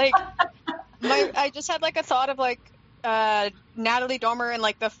 Yes. Like, I just had a thought of Natalie Dormer in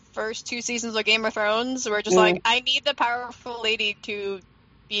the first 2 seasons of Game of Thrones, where just I need the powerful lady to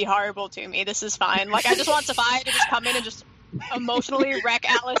be horrible to me. This is fine. I just want Sophia to just come in and just emotionally wreck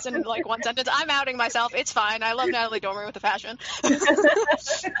Alice in 1 sentence. I'm outing myself. It's fine. I love Natalie Dormer with the fashion.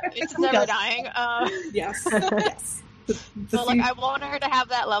 It's never dying. Yes. So I want her to have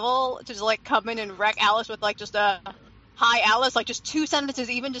that level to just come in and wreck Alice with just a hi Alice, just 2 sentences,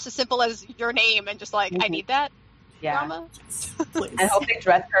 even just as simple as your name, and just I need that drama. I hope they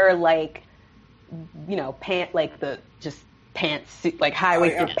dress her pant the just pantsuit,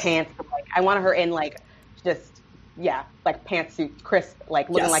 high-waisted pants. I want her in pantsuit, crisp,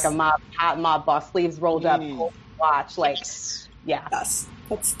 looking like a mob boss, sleeves rolled up, watch, Yes.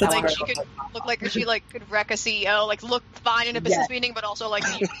 That's she could look like she could wreck a CEO, look fine in a business meeting, but also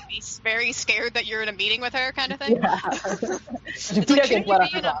be very scared that you're in a meeting with her, kind of thing. Yeah. Shouldn't you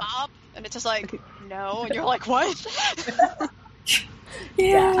be in a mob? And it's just no, and you're what?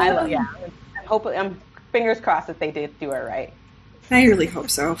 I'm fingers crossed that they did do it right. I really hope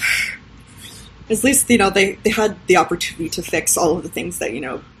so. At least, they had the opportunity to fix all of the things that,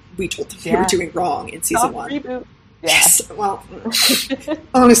 we told them they were doing wrong in season 1. Reboot. Yeah. Yes. Well,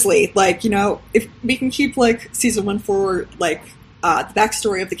 honestly, if we can keep, season 1 forward, the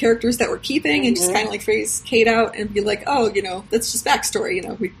backstory of the characters that we're keeping, and just kind of, phase Kate out and be oh, that's just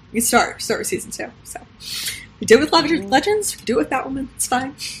backstory, we start with season 2. So, we did with Legends, we can do it with Batwoman, it's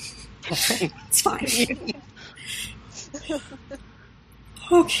fine. It's fine.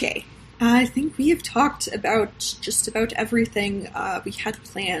 Okay. I think we have talked about just about everything we had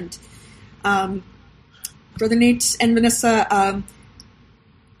planned. Brother Nate and Vanessa,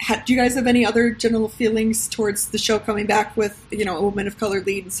 do you guys have any other general feelings towards the show coming back with, a woman of color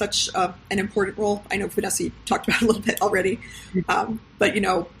lead in such an important role? I know, Vanessa, you talked about it a little bit already. But,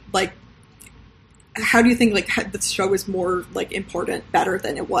 how do you think, the show is more, important, better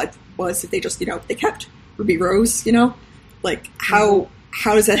than it was if they just, they kept Ruby Rose,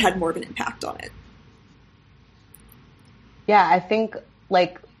 how does that had more of an impact on it? Yeah, I think,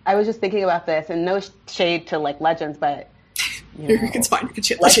 I was just thinking about this, and no shade to, Legends, but, it's fine. You can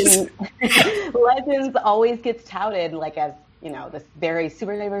shade Legends always gets touted, as, this very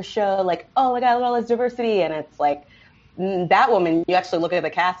super diverse show, oh my god, look at all this diversity, and it's Batwoman, you actually look at the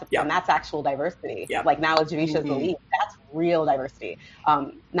cast, Yeah. and that's actual diversity. Yeah. Like now Javisha's the lead. That's real diversity.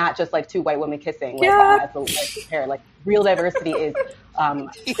 Not just like two white women kissing as the pair. Like real diversity is there are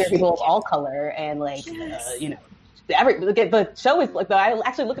people of all color and like the show is like I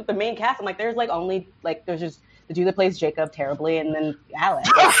actually look at the main cast. I'm like, there's like only like there's just the dude that plays Jacob terribly, and then Alex,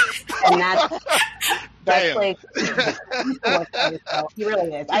 and that's like he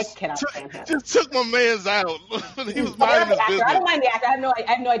really is. I cannot stand him. Just took my man's out. He was minding his business. I don't mind the actor. I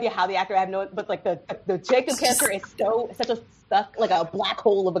have no idea how the actor. But like the Jacob character is such a stuck like a black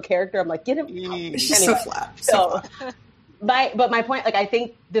hole of a character. I'm like, get him. It's just so flat. So my point, like I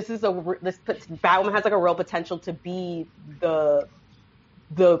think this puts Batwoman has like a real potential to be the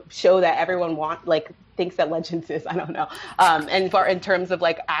show that everyone thinks that Legends is. I don't know. And in terms of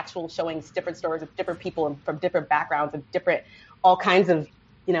like actual showing different stories of different people and from different backgrounds and different all kinds of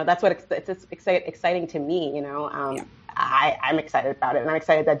that's what it's exciting to me. I'm excited about it, and I'm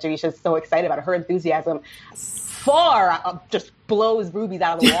excited that Javisha's so excited about it. Her enthusiasm far just blows rubies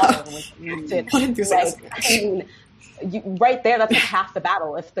out of the water. Right there, that's like half the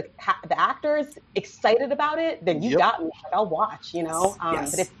battle. If the actor's excited about it, then you got me. I'll watch,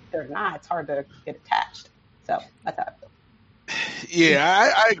 But if they're not, it's hard to get attached. So that's how I feel.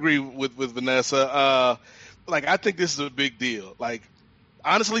 Yeah, I agree with Vanessa. I think this is a big deal. Like,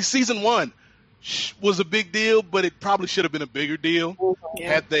 honestly, season 1 was a big deal, but it probably should have been a bigger deal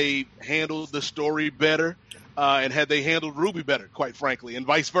had they handled the story better and had they handled Ruby better, quite frankly, and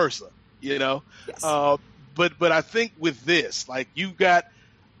vice versa. Yes. But I think with this, like you've got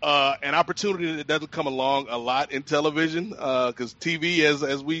an opportunity that doesn't come along a lot in television because TV,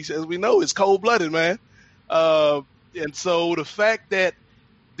 as we know, is cold blooded, man. And so the fact that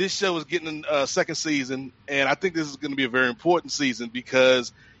this show is getting a second season, and I think this is going to be a very important season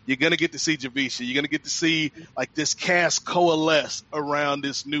because you're going to get to see Javisha. You're going to get to see like this cast coalesce around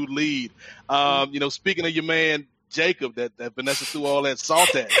this new lead. Speaking of your man Jacob, that Vanessa threw all that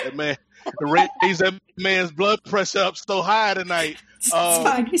salt at, that man. Raise that man's blood pressure up so high tonight. He's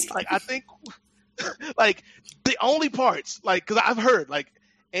fine. Like I think, like the only parts, like because I've heard like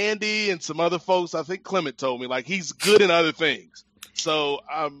Andy and some other folks. I think Clement told me like he's good in other things, so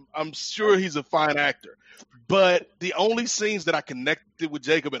I'm sure he's a fine actor. But the only scenes that I connected with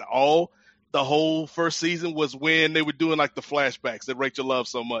Jacob at all, the whole first season, was when they were doing like the flashbacks that Rachel loves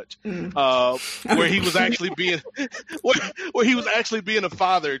so much, where he was actually being, where he was actually being a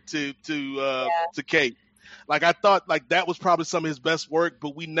father to Kate. Like I thought, like that was probably some of his best work,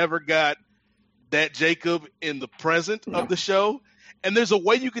 but we never got that Jacob in the present of the show. And there's a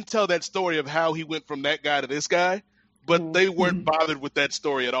way you can tell that story of how he went from that guy to this guy, but they weren't bothered with that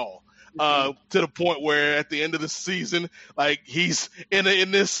story at all. To the point where at the end of the season, like he's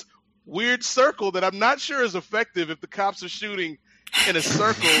in this weird circle that I'm not sure is effective if the cops are shooting in a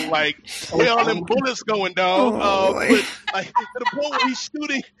circle, like where all them bullets going down. But like to the point where he's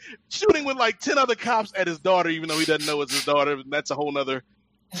shooting with like 10 other cops at his daughter, even though he doesn't know it's his daughter. And that's a whole nother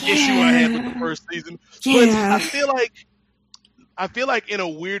issue I had with the first season. But I feel like in a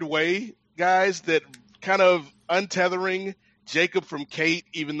weird way, guys, that kind of untethering Jacob from Kate,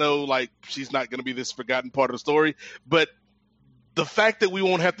 even though like she's not going to be this forgotten part of the story, but the fact that we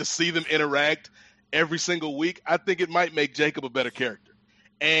won't have to see them interact every single week, I think it might make Jacob a better character.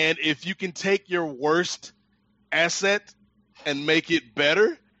 And if you can take your worst asset and make it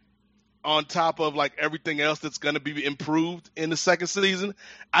better on top of like everything else that's going to be improved in the second season,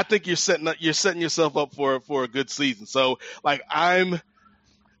 I think you're setting yourself up for a good season. So like I'm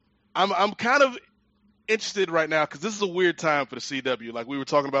kind of interested right now because this is a weird time for the CW. Like we were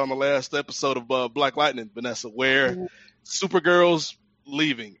talking about on the last episode of Black Lightning, Vanessa, where Supergirl's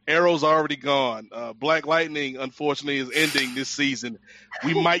leaving, Arrow's already gone, Black Lightning unfortunately is ending this season.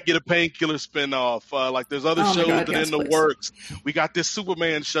 We might get a Painkiller spinoff. Like there's other shows that are in the works. We got this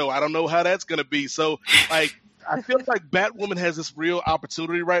Superman show. I don't know how that's going to be. So like I feel like Batwoman has this real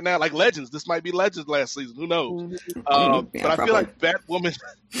opportunity right now. Like Legends, this might be Legends last season. Who knows? But I feel like Batwoman.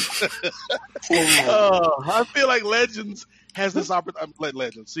 I feel like Legends has this opportunity.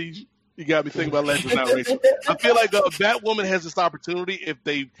 Legends, see. You got me thinking about Legends now, Rachel. I feel like Batwoman has this opportunity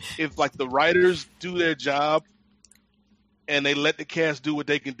if like the writers do their job and they let the cast do what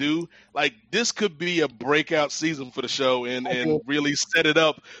they can do. Like this could be a breakout season for the show and really set it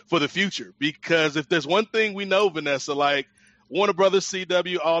up for the future. Because if there's one thing we know, Vanessa, like Warner Brothers,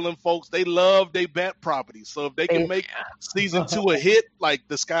 CW, all them folks, they love their Bat properties. So if they can make season 2 a hit, like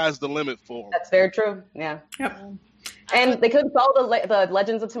the sky's the limit for them. That's very true. Yeah. Yep. And they couldn't follow the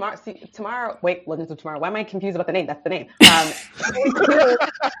Legends of Tomorrow. Wait, Legends of Tomorrow. Why am I confused about the name? That's the name.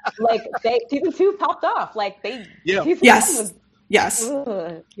 Season 2 popped off. Yes.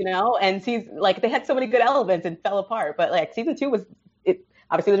 And they had so many good elements and fell apart. But like season 2 was it.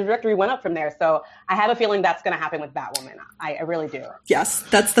 Obviously, the trajectory went up from there. So I have a feeling that's going to happen with Batwoman. I really do. Yes,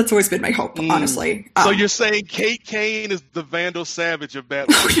 that's always been my hope, honestly. So you're saying Kate Kane is the Vandal Savage of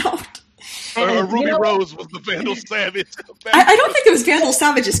Batman? No. Or Ruby Rose was the Vandal Savage of Batman? I don't think it was Vandal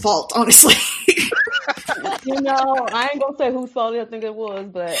Savage's fault, honestly. I ain't going to say whose fault I think it was,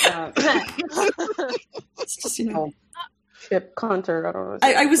 but... it's just, Chip Hunter, I don't know.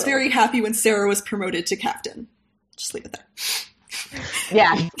 I was very happy when Sarah was promoted to captain. Just leave it there.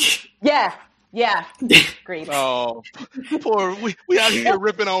 Yeah. Great. Oh, poor we out here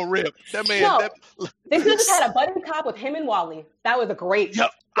ripping on Rip. That man. They should have just had a buddy cop with him and Wally. That was a great.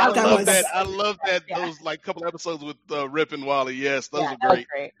 Yep. I love that. Yeah. Those couple episodes with Rip and Wally. Yes, those were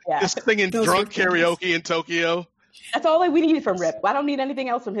great. Yeah. Just singing drunk karaoke in Tokyo. That's all we needed from Rip. I don't need anything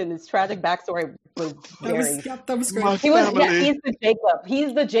else from him. His tragic backstory was very... That was great. He's the Jacob.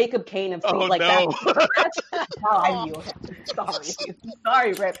 He's the Jacob Kane of no. That's how I view him.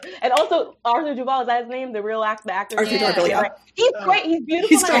 Sorry, Rip. And also, Arthur Duval, is that his name? The real actor? Arthur Duval, yeah. He's great. He's beautiful.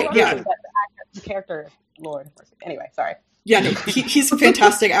 He's great, yeah. But the character, Lord. Anyway, sorry. Yeah, no, he's a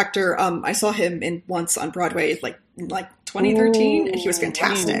fantastic actor. I saw him once on Broadway, like 2013, and he was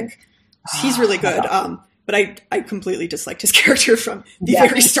fantastic. He's really good. But I completely disliked his character from the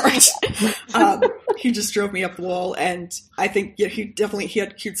very start. He just drove me up the wall, and I think he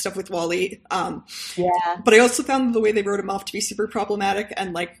had cute stuff with Wally. But I also found the way they wrote him off to be super problematic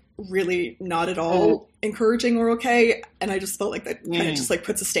and really not at all encouraging or okay. And I just felt like that kind of just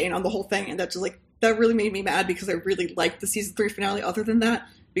puts a stain on the whole thing, and that just that really made me mad because I really liked the season 3 finale. Other than that,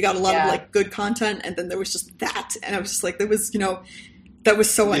 we got a lot of good content, and then there was just that, and I was just that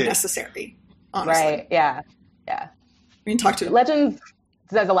was so unnecessary. Honestly. Right, yeah. We can talk to Legends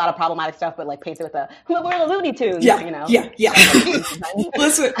says a lot of problematic stuff, but paints it with we're the Looney Tunes, Yeah.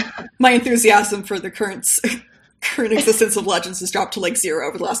 Listen, my enthusiasm for the current existence of Legends has dropped to 0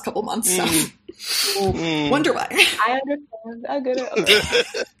 over the last couple months, so wonder why. I understand. I get it.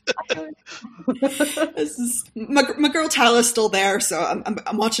 This is my girl Tala's still there, so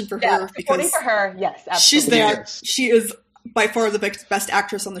I'm watching for her because for her, yes, absolutely. She's there. She is by far the best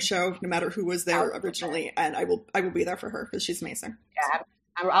actress on the show, no matter who was there originally, and I will be there for her because she's amazing. Yeah,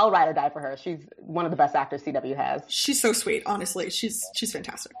 I'll ride or die for her. She's one of the best actors CW has. She's so sweet, honestly. She's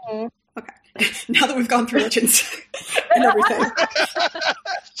fantastic. Okay, now that we've gone through Legends and everything,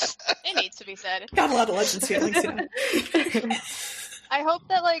 it needs to be said. Got a lot of Legends feelings. I hope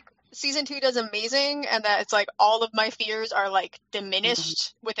that season 2 does amazing, and that it's all of my fears are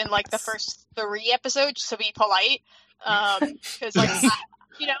diminished within the first 3 episodes, to be polite. Because just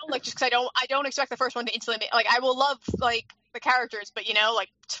because I don't expect the first one to instantly I will love the characters, but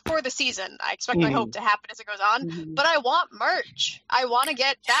for the season I expect my hope to happen as it goes on. But I want merch. I want to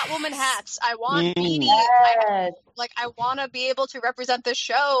get Batwoman hats. I want beanies. I want to be able to represent the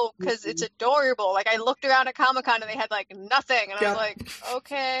show because it's adorable. I looked around at Comic-Con and they had nothing, and I was like,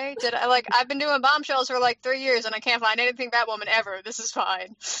 okay, did I I've been doing bombshells for 3 years and I can't find anything Batwoman ever. This is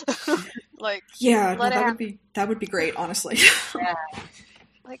fine. That would be great, honestly. Yeah.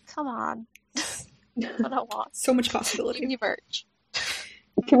 Come on. What I want. So much possibility. Give me merch.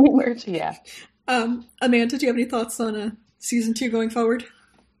 Give me merch, yeah. Amanda, do you have any thoughts on season 2 going forward?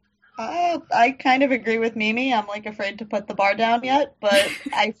 I kind of agree with Mimi. I'm afraid to put the bar down yet, but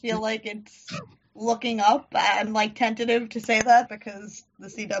I feel it's looking up. I'm tentative to say that because the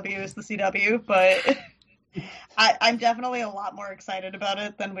CW is the CW, but I'm definitely a lot more excited about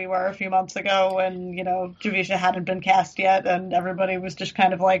it than we were a few months ago when, Javisha hadn't been cast yet and everybody was just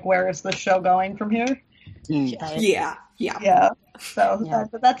kind of where is this show going from here? Yeah. So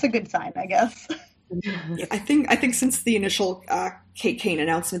that's a good sign, I guess. Yeah, I think since the initial Kate Kane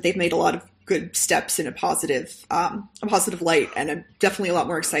announcement, they've made a lot of good steps in a positive light, and I'm definitely a lot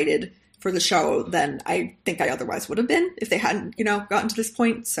more excited for the show than I think I otherwise would have been if they hadn't, gotten to this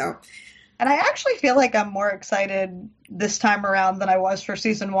point. So. And I actually feel I'm more excited this time around than I was for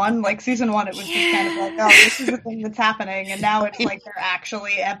season 1. Season 1, it was just kind of oh, this is the thing that's happening. And now it's they're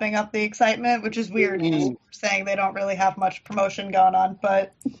actually amping up the excitement, which is weird. Saying they don't really have much promotion going on,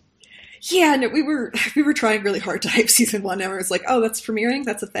 but... Yeah, no, we were trying really hard to hype season 1. And it's oh, that's premiering?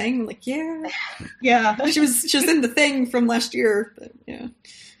 That's a thing? I'm yeah. Yeah. She was in the thing from last year, but yeah.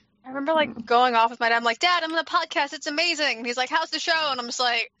 I remember going off with my dad. I'm Dad, I'm on a podcast. It's amazing. And he's how's the show? And I'm just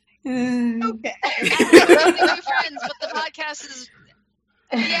okay. I don't know new friends, but the podcast is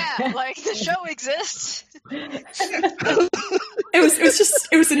Yeah, like the show exists.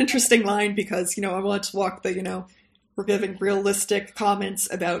 It was an interesting line because, I wanted to walk the, we're giving realistic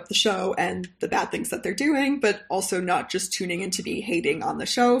comments about the show and the bad things that they're doing, but also not just tuning in to be hating on the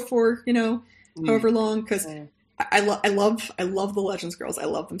show for, however long, because I love the Legends girls. I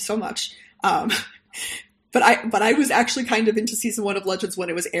love them so much. But I was actually kind of into season 1 of Legends when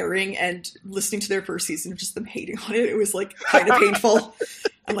it was airing, and listening to their first season of just them hating on it, it was like kind of painful.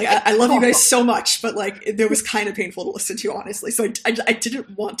 And like, I love you guys so much, but like, it was kind of painful to listen to, honestly. So I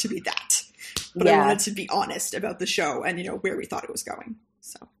didn't want to be that, but I wanted to be honest about the show and, where we thought it was going.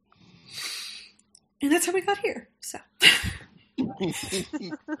 So, and that's how we got here. So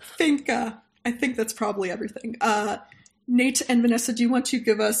I think that's probably everything. Nate and Vanessa, do you want to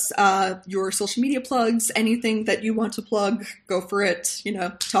give us your social media plugs? Anything that you want to plug? Go for it.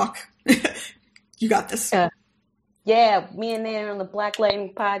 Talk. You got this. Yeah, me and Nate are on the Black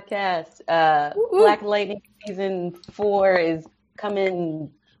Lightning podcast. Black Lightning season 4 is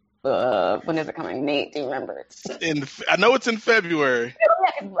coming. When is it coming? Nate, do you remember? I know it's in February.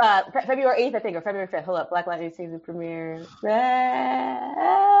 February 8th, I think, or February 5th. Hold up, Black Lightning season premiere.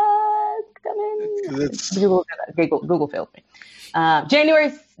 Google failed me.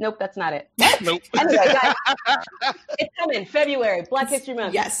 January. Nope, that's not it. Nope. Anyway, guys, it's coming. February, Black History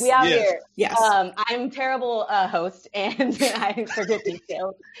Month. Yes. We out here. Yes. I'm terrible host, and I forget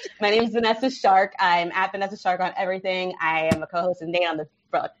details. My name is Vanessa Shark. I'm at Vanessa Shark on everything. I am a co-host with Nate on the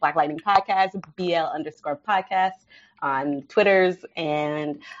Black Lightning podcast, BL_podcast on Twitters,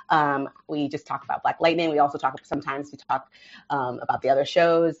 and we just talk about Black Lightning. We also talk about the other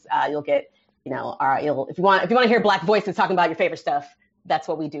shows. You'll get, if you want to hear Black voices talking about your favorite stuff, that's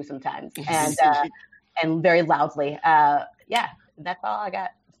what we do sometimes, and very loudly. That's all I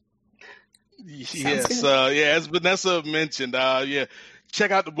got. Yes, as Vanessa mentioned,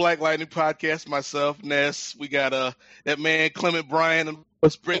 check out the Black Lightning podcast. Myself, Ness, we got that man Clement Bryan and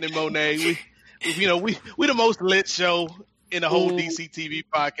Brendan Monet. We the most lit show in the whole DC TV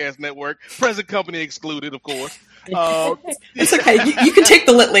podcast network. Present company excluded, of course. It's okay. You can take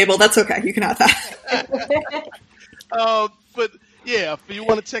the lit label. That's okay. You can have that. But yeah, if you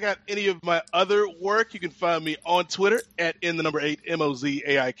want to check out any of my other work, you can find me on Twitter at @8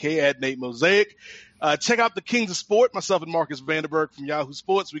 MOZAIK at Nate Mosaic. Check out the Kings of Sport, myself and Marcus Vanderberg from Yahoo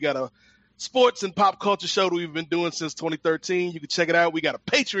Sports. We got a sports and pop culture show that we've been doing since 2013. You can check it out. We got a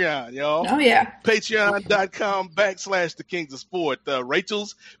Patreon, y'all. Oh, yeah. Patreon.com/the Kings of Sport.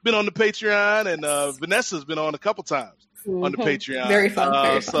 Rachel's been on the Patreon, and Vanessa's been on a couple times on the Patreon. Very fun.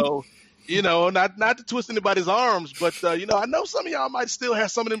 Very fun. So, not to twist anybody's arms, but, I know some of y'all might still have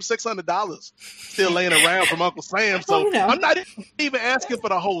some of them $600 still laying around from Uncle Sam. So I'm not even asking for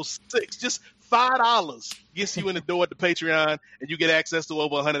the whole $6, just $5 gets you in the door at the Patreon, and you get access to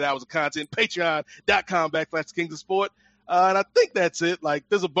over 100 hours of content. Patreon.com/the Kings of Sport. And I think that's it. Like,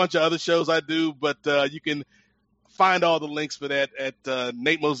 there's a bunch of other shows I do, but you can find all the links for that at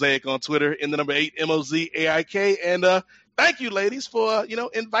Nate Mosaic on Twitter, in the number 8 MOZAIK. And thank you, ladies, for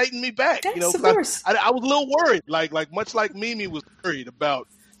inviting me back. Yes, of course. I was a little worried, like much like Mimi was worried about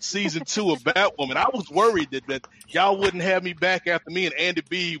season 2 of Batwoman. I was worried that y'all wouldn't have me back after me and Andy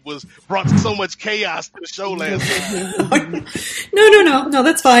B brought so much chaos to the show last time. No,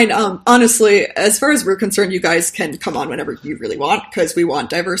 that's fine. Honestly, as far as we're concerned, you guys can come on whenever you really want, because we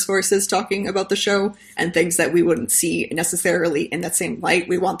want diverse voices talking about the show and things that we wouldn't see necessarily in that same light.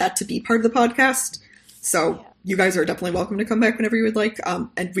 We want that to be part of the podcast. So you guys are definitely welcome to come back whenever you would like.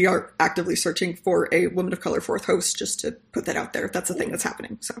 And we are actively searching for a woman of color 4th host, just to put that out there. That's a thing that's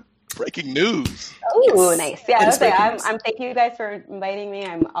happening. So breaking news. Oh, yes. Nice. Yeah, I'm thank you guys for inviting me.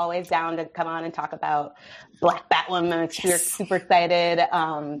 I'm always down to come on and talk about Black Batwoman. I'm super excited.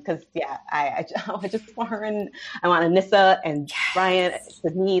 Cause I just want her, and I want Anissa and Brian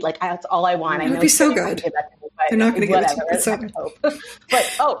to meet. Like, that's all I want. It would be so good. They're not going to give it to you. It's so good. But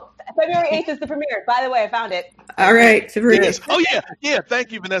February 8th is the premiere. By the way, I found it. All right, February 8th. Yes. Oh yeah.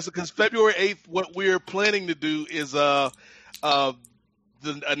 Thank you, Vanessa. Because February 8th, what we're planning to do is the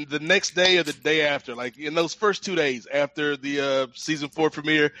next day or the day after, like in those first 2 days after the season 4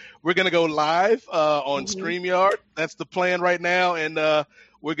 premiere, we're gonna go live on StreamYard. That's the plan right now, and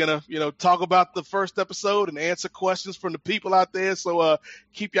we're gonna talk about the first episode and answer questions from the people out there. So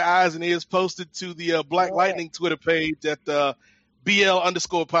keep your eyes and ears posted to the Black Lightning Twitter page at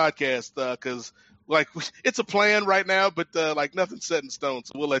BL_podcast, because it's a plan right now, but nothing's set in stone.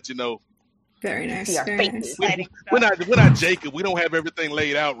 So we'll let you know. Very nice. Very nice. We're not Jacob. We don't have everything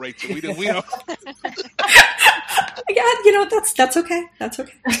laid out, Rachel. We don't. Yeah, that's okay. That's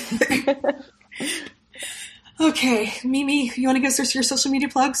okay. Okay, Mimi, you want to give us your social media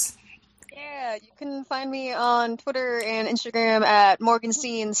plugs? Yeah, you can find me on Twitter and Instagram at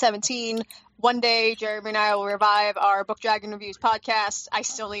Morgenstein17. One day, Jeremy and I will revive our Book Dragon Reviews podcast. I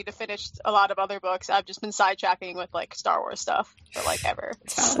still need to finish a lot of other books. I've just been sidetracking with like Star Wars stuff for like ever.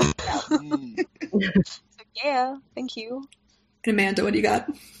 So yeah, thank you. And Amanda, what do you got?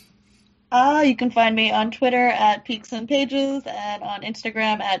 You can find me on Twitter at Peaks and Pages and on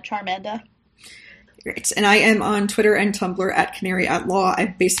Instagram at Charmanda. Great. And I am on Twitter and Tumblr at Canary at Law. I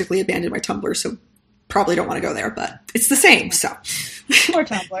basically abandoned my Tumblr, so probably don't want to go there, but it's the same, so. Or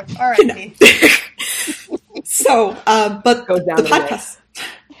Tumblr. All right. So, but the podcast.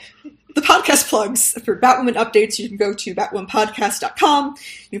 The podcast plugs for Batwoman updates, you can go to batwomanpodcast.com.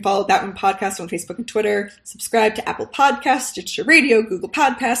 You can follow Batwoman Podcast on Facebook and Twitter. Subscribe to Apple Podcasts, Stitcher Radio, Google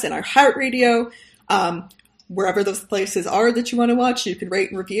Podcasts, and our iHeartRadio. Wherever those places are that you want to watch, you can rate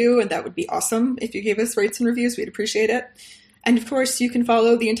and review, and that would be awesome if you gave us rates and reviews. We'd appreciate it. And of course, you can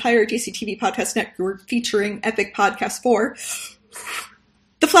follow the entire DCTV Podcast Network featuring Epic Podcast 4.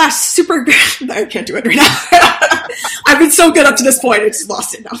 The Flash, Super... I can't do it right now. I've been so good up to this point, I just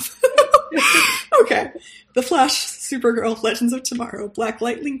lost it now. Okay. The Flash, Supergirl, Legends of Tomorrow, Black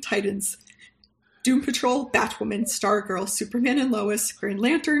Lightning, Titans, Doom Patrol, Batwoman, Stargirl, Superman and Lois, Green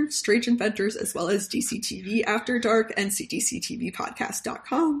Lantern, Strange Inventors, as well as DCTV After Dark and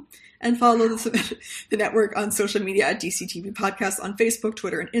DCTVpodcast.com. And follow the network on social media at DCTV Podcast on Facebook,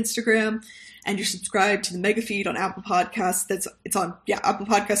 Twitter, and Instagram. And you subscribe to the mega feed on Apple Podcasts. It's on Apple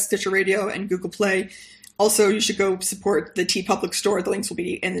Podcasts, Stitcher Radio, and Google Play. Also, you should go support the TeePublic store. The links will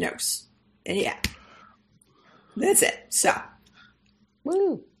be in the notes. And yeah, that's it. So,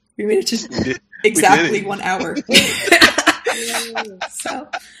 Woo. We made it to exactly 1 hour. So,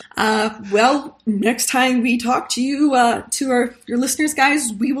 well, next time we talk to you, to your listeners,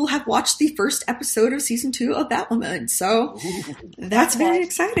 guys, we will have watched the first episode of season 2 of Batwoman. So that's very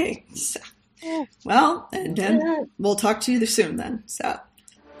exciting. So, well, and then we'll talk to you soon then. So,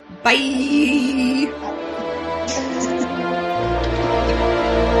 bye.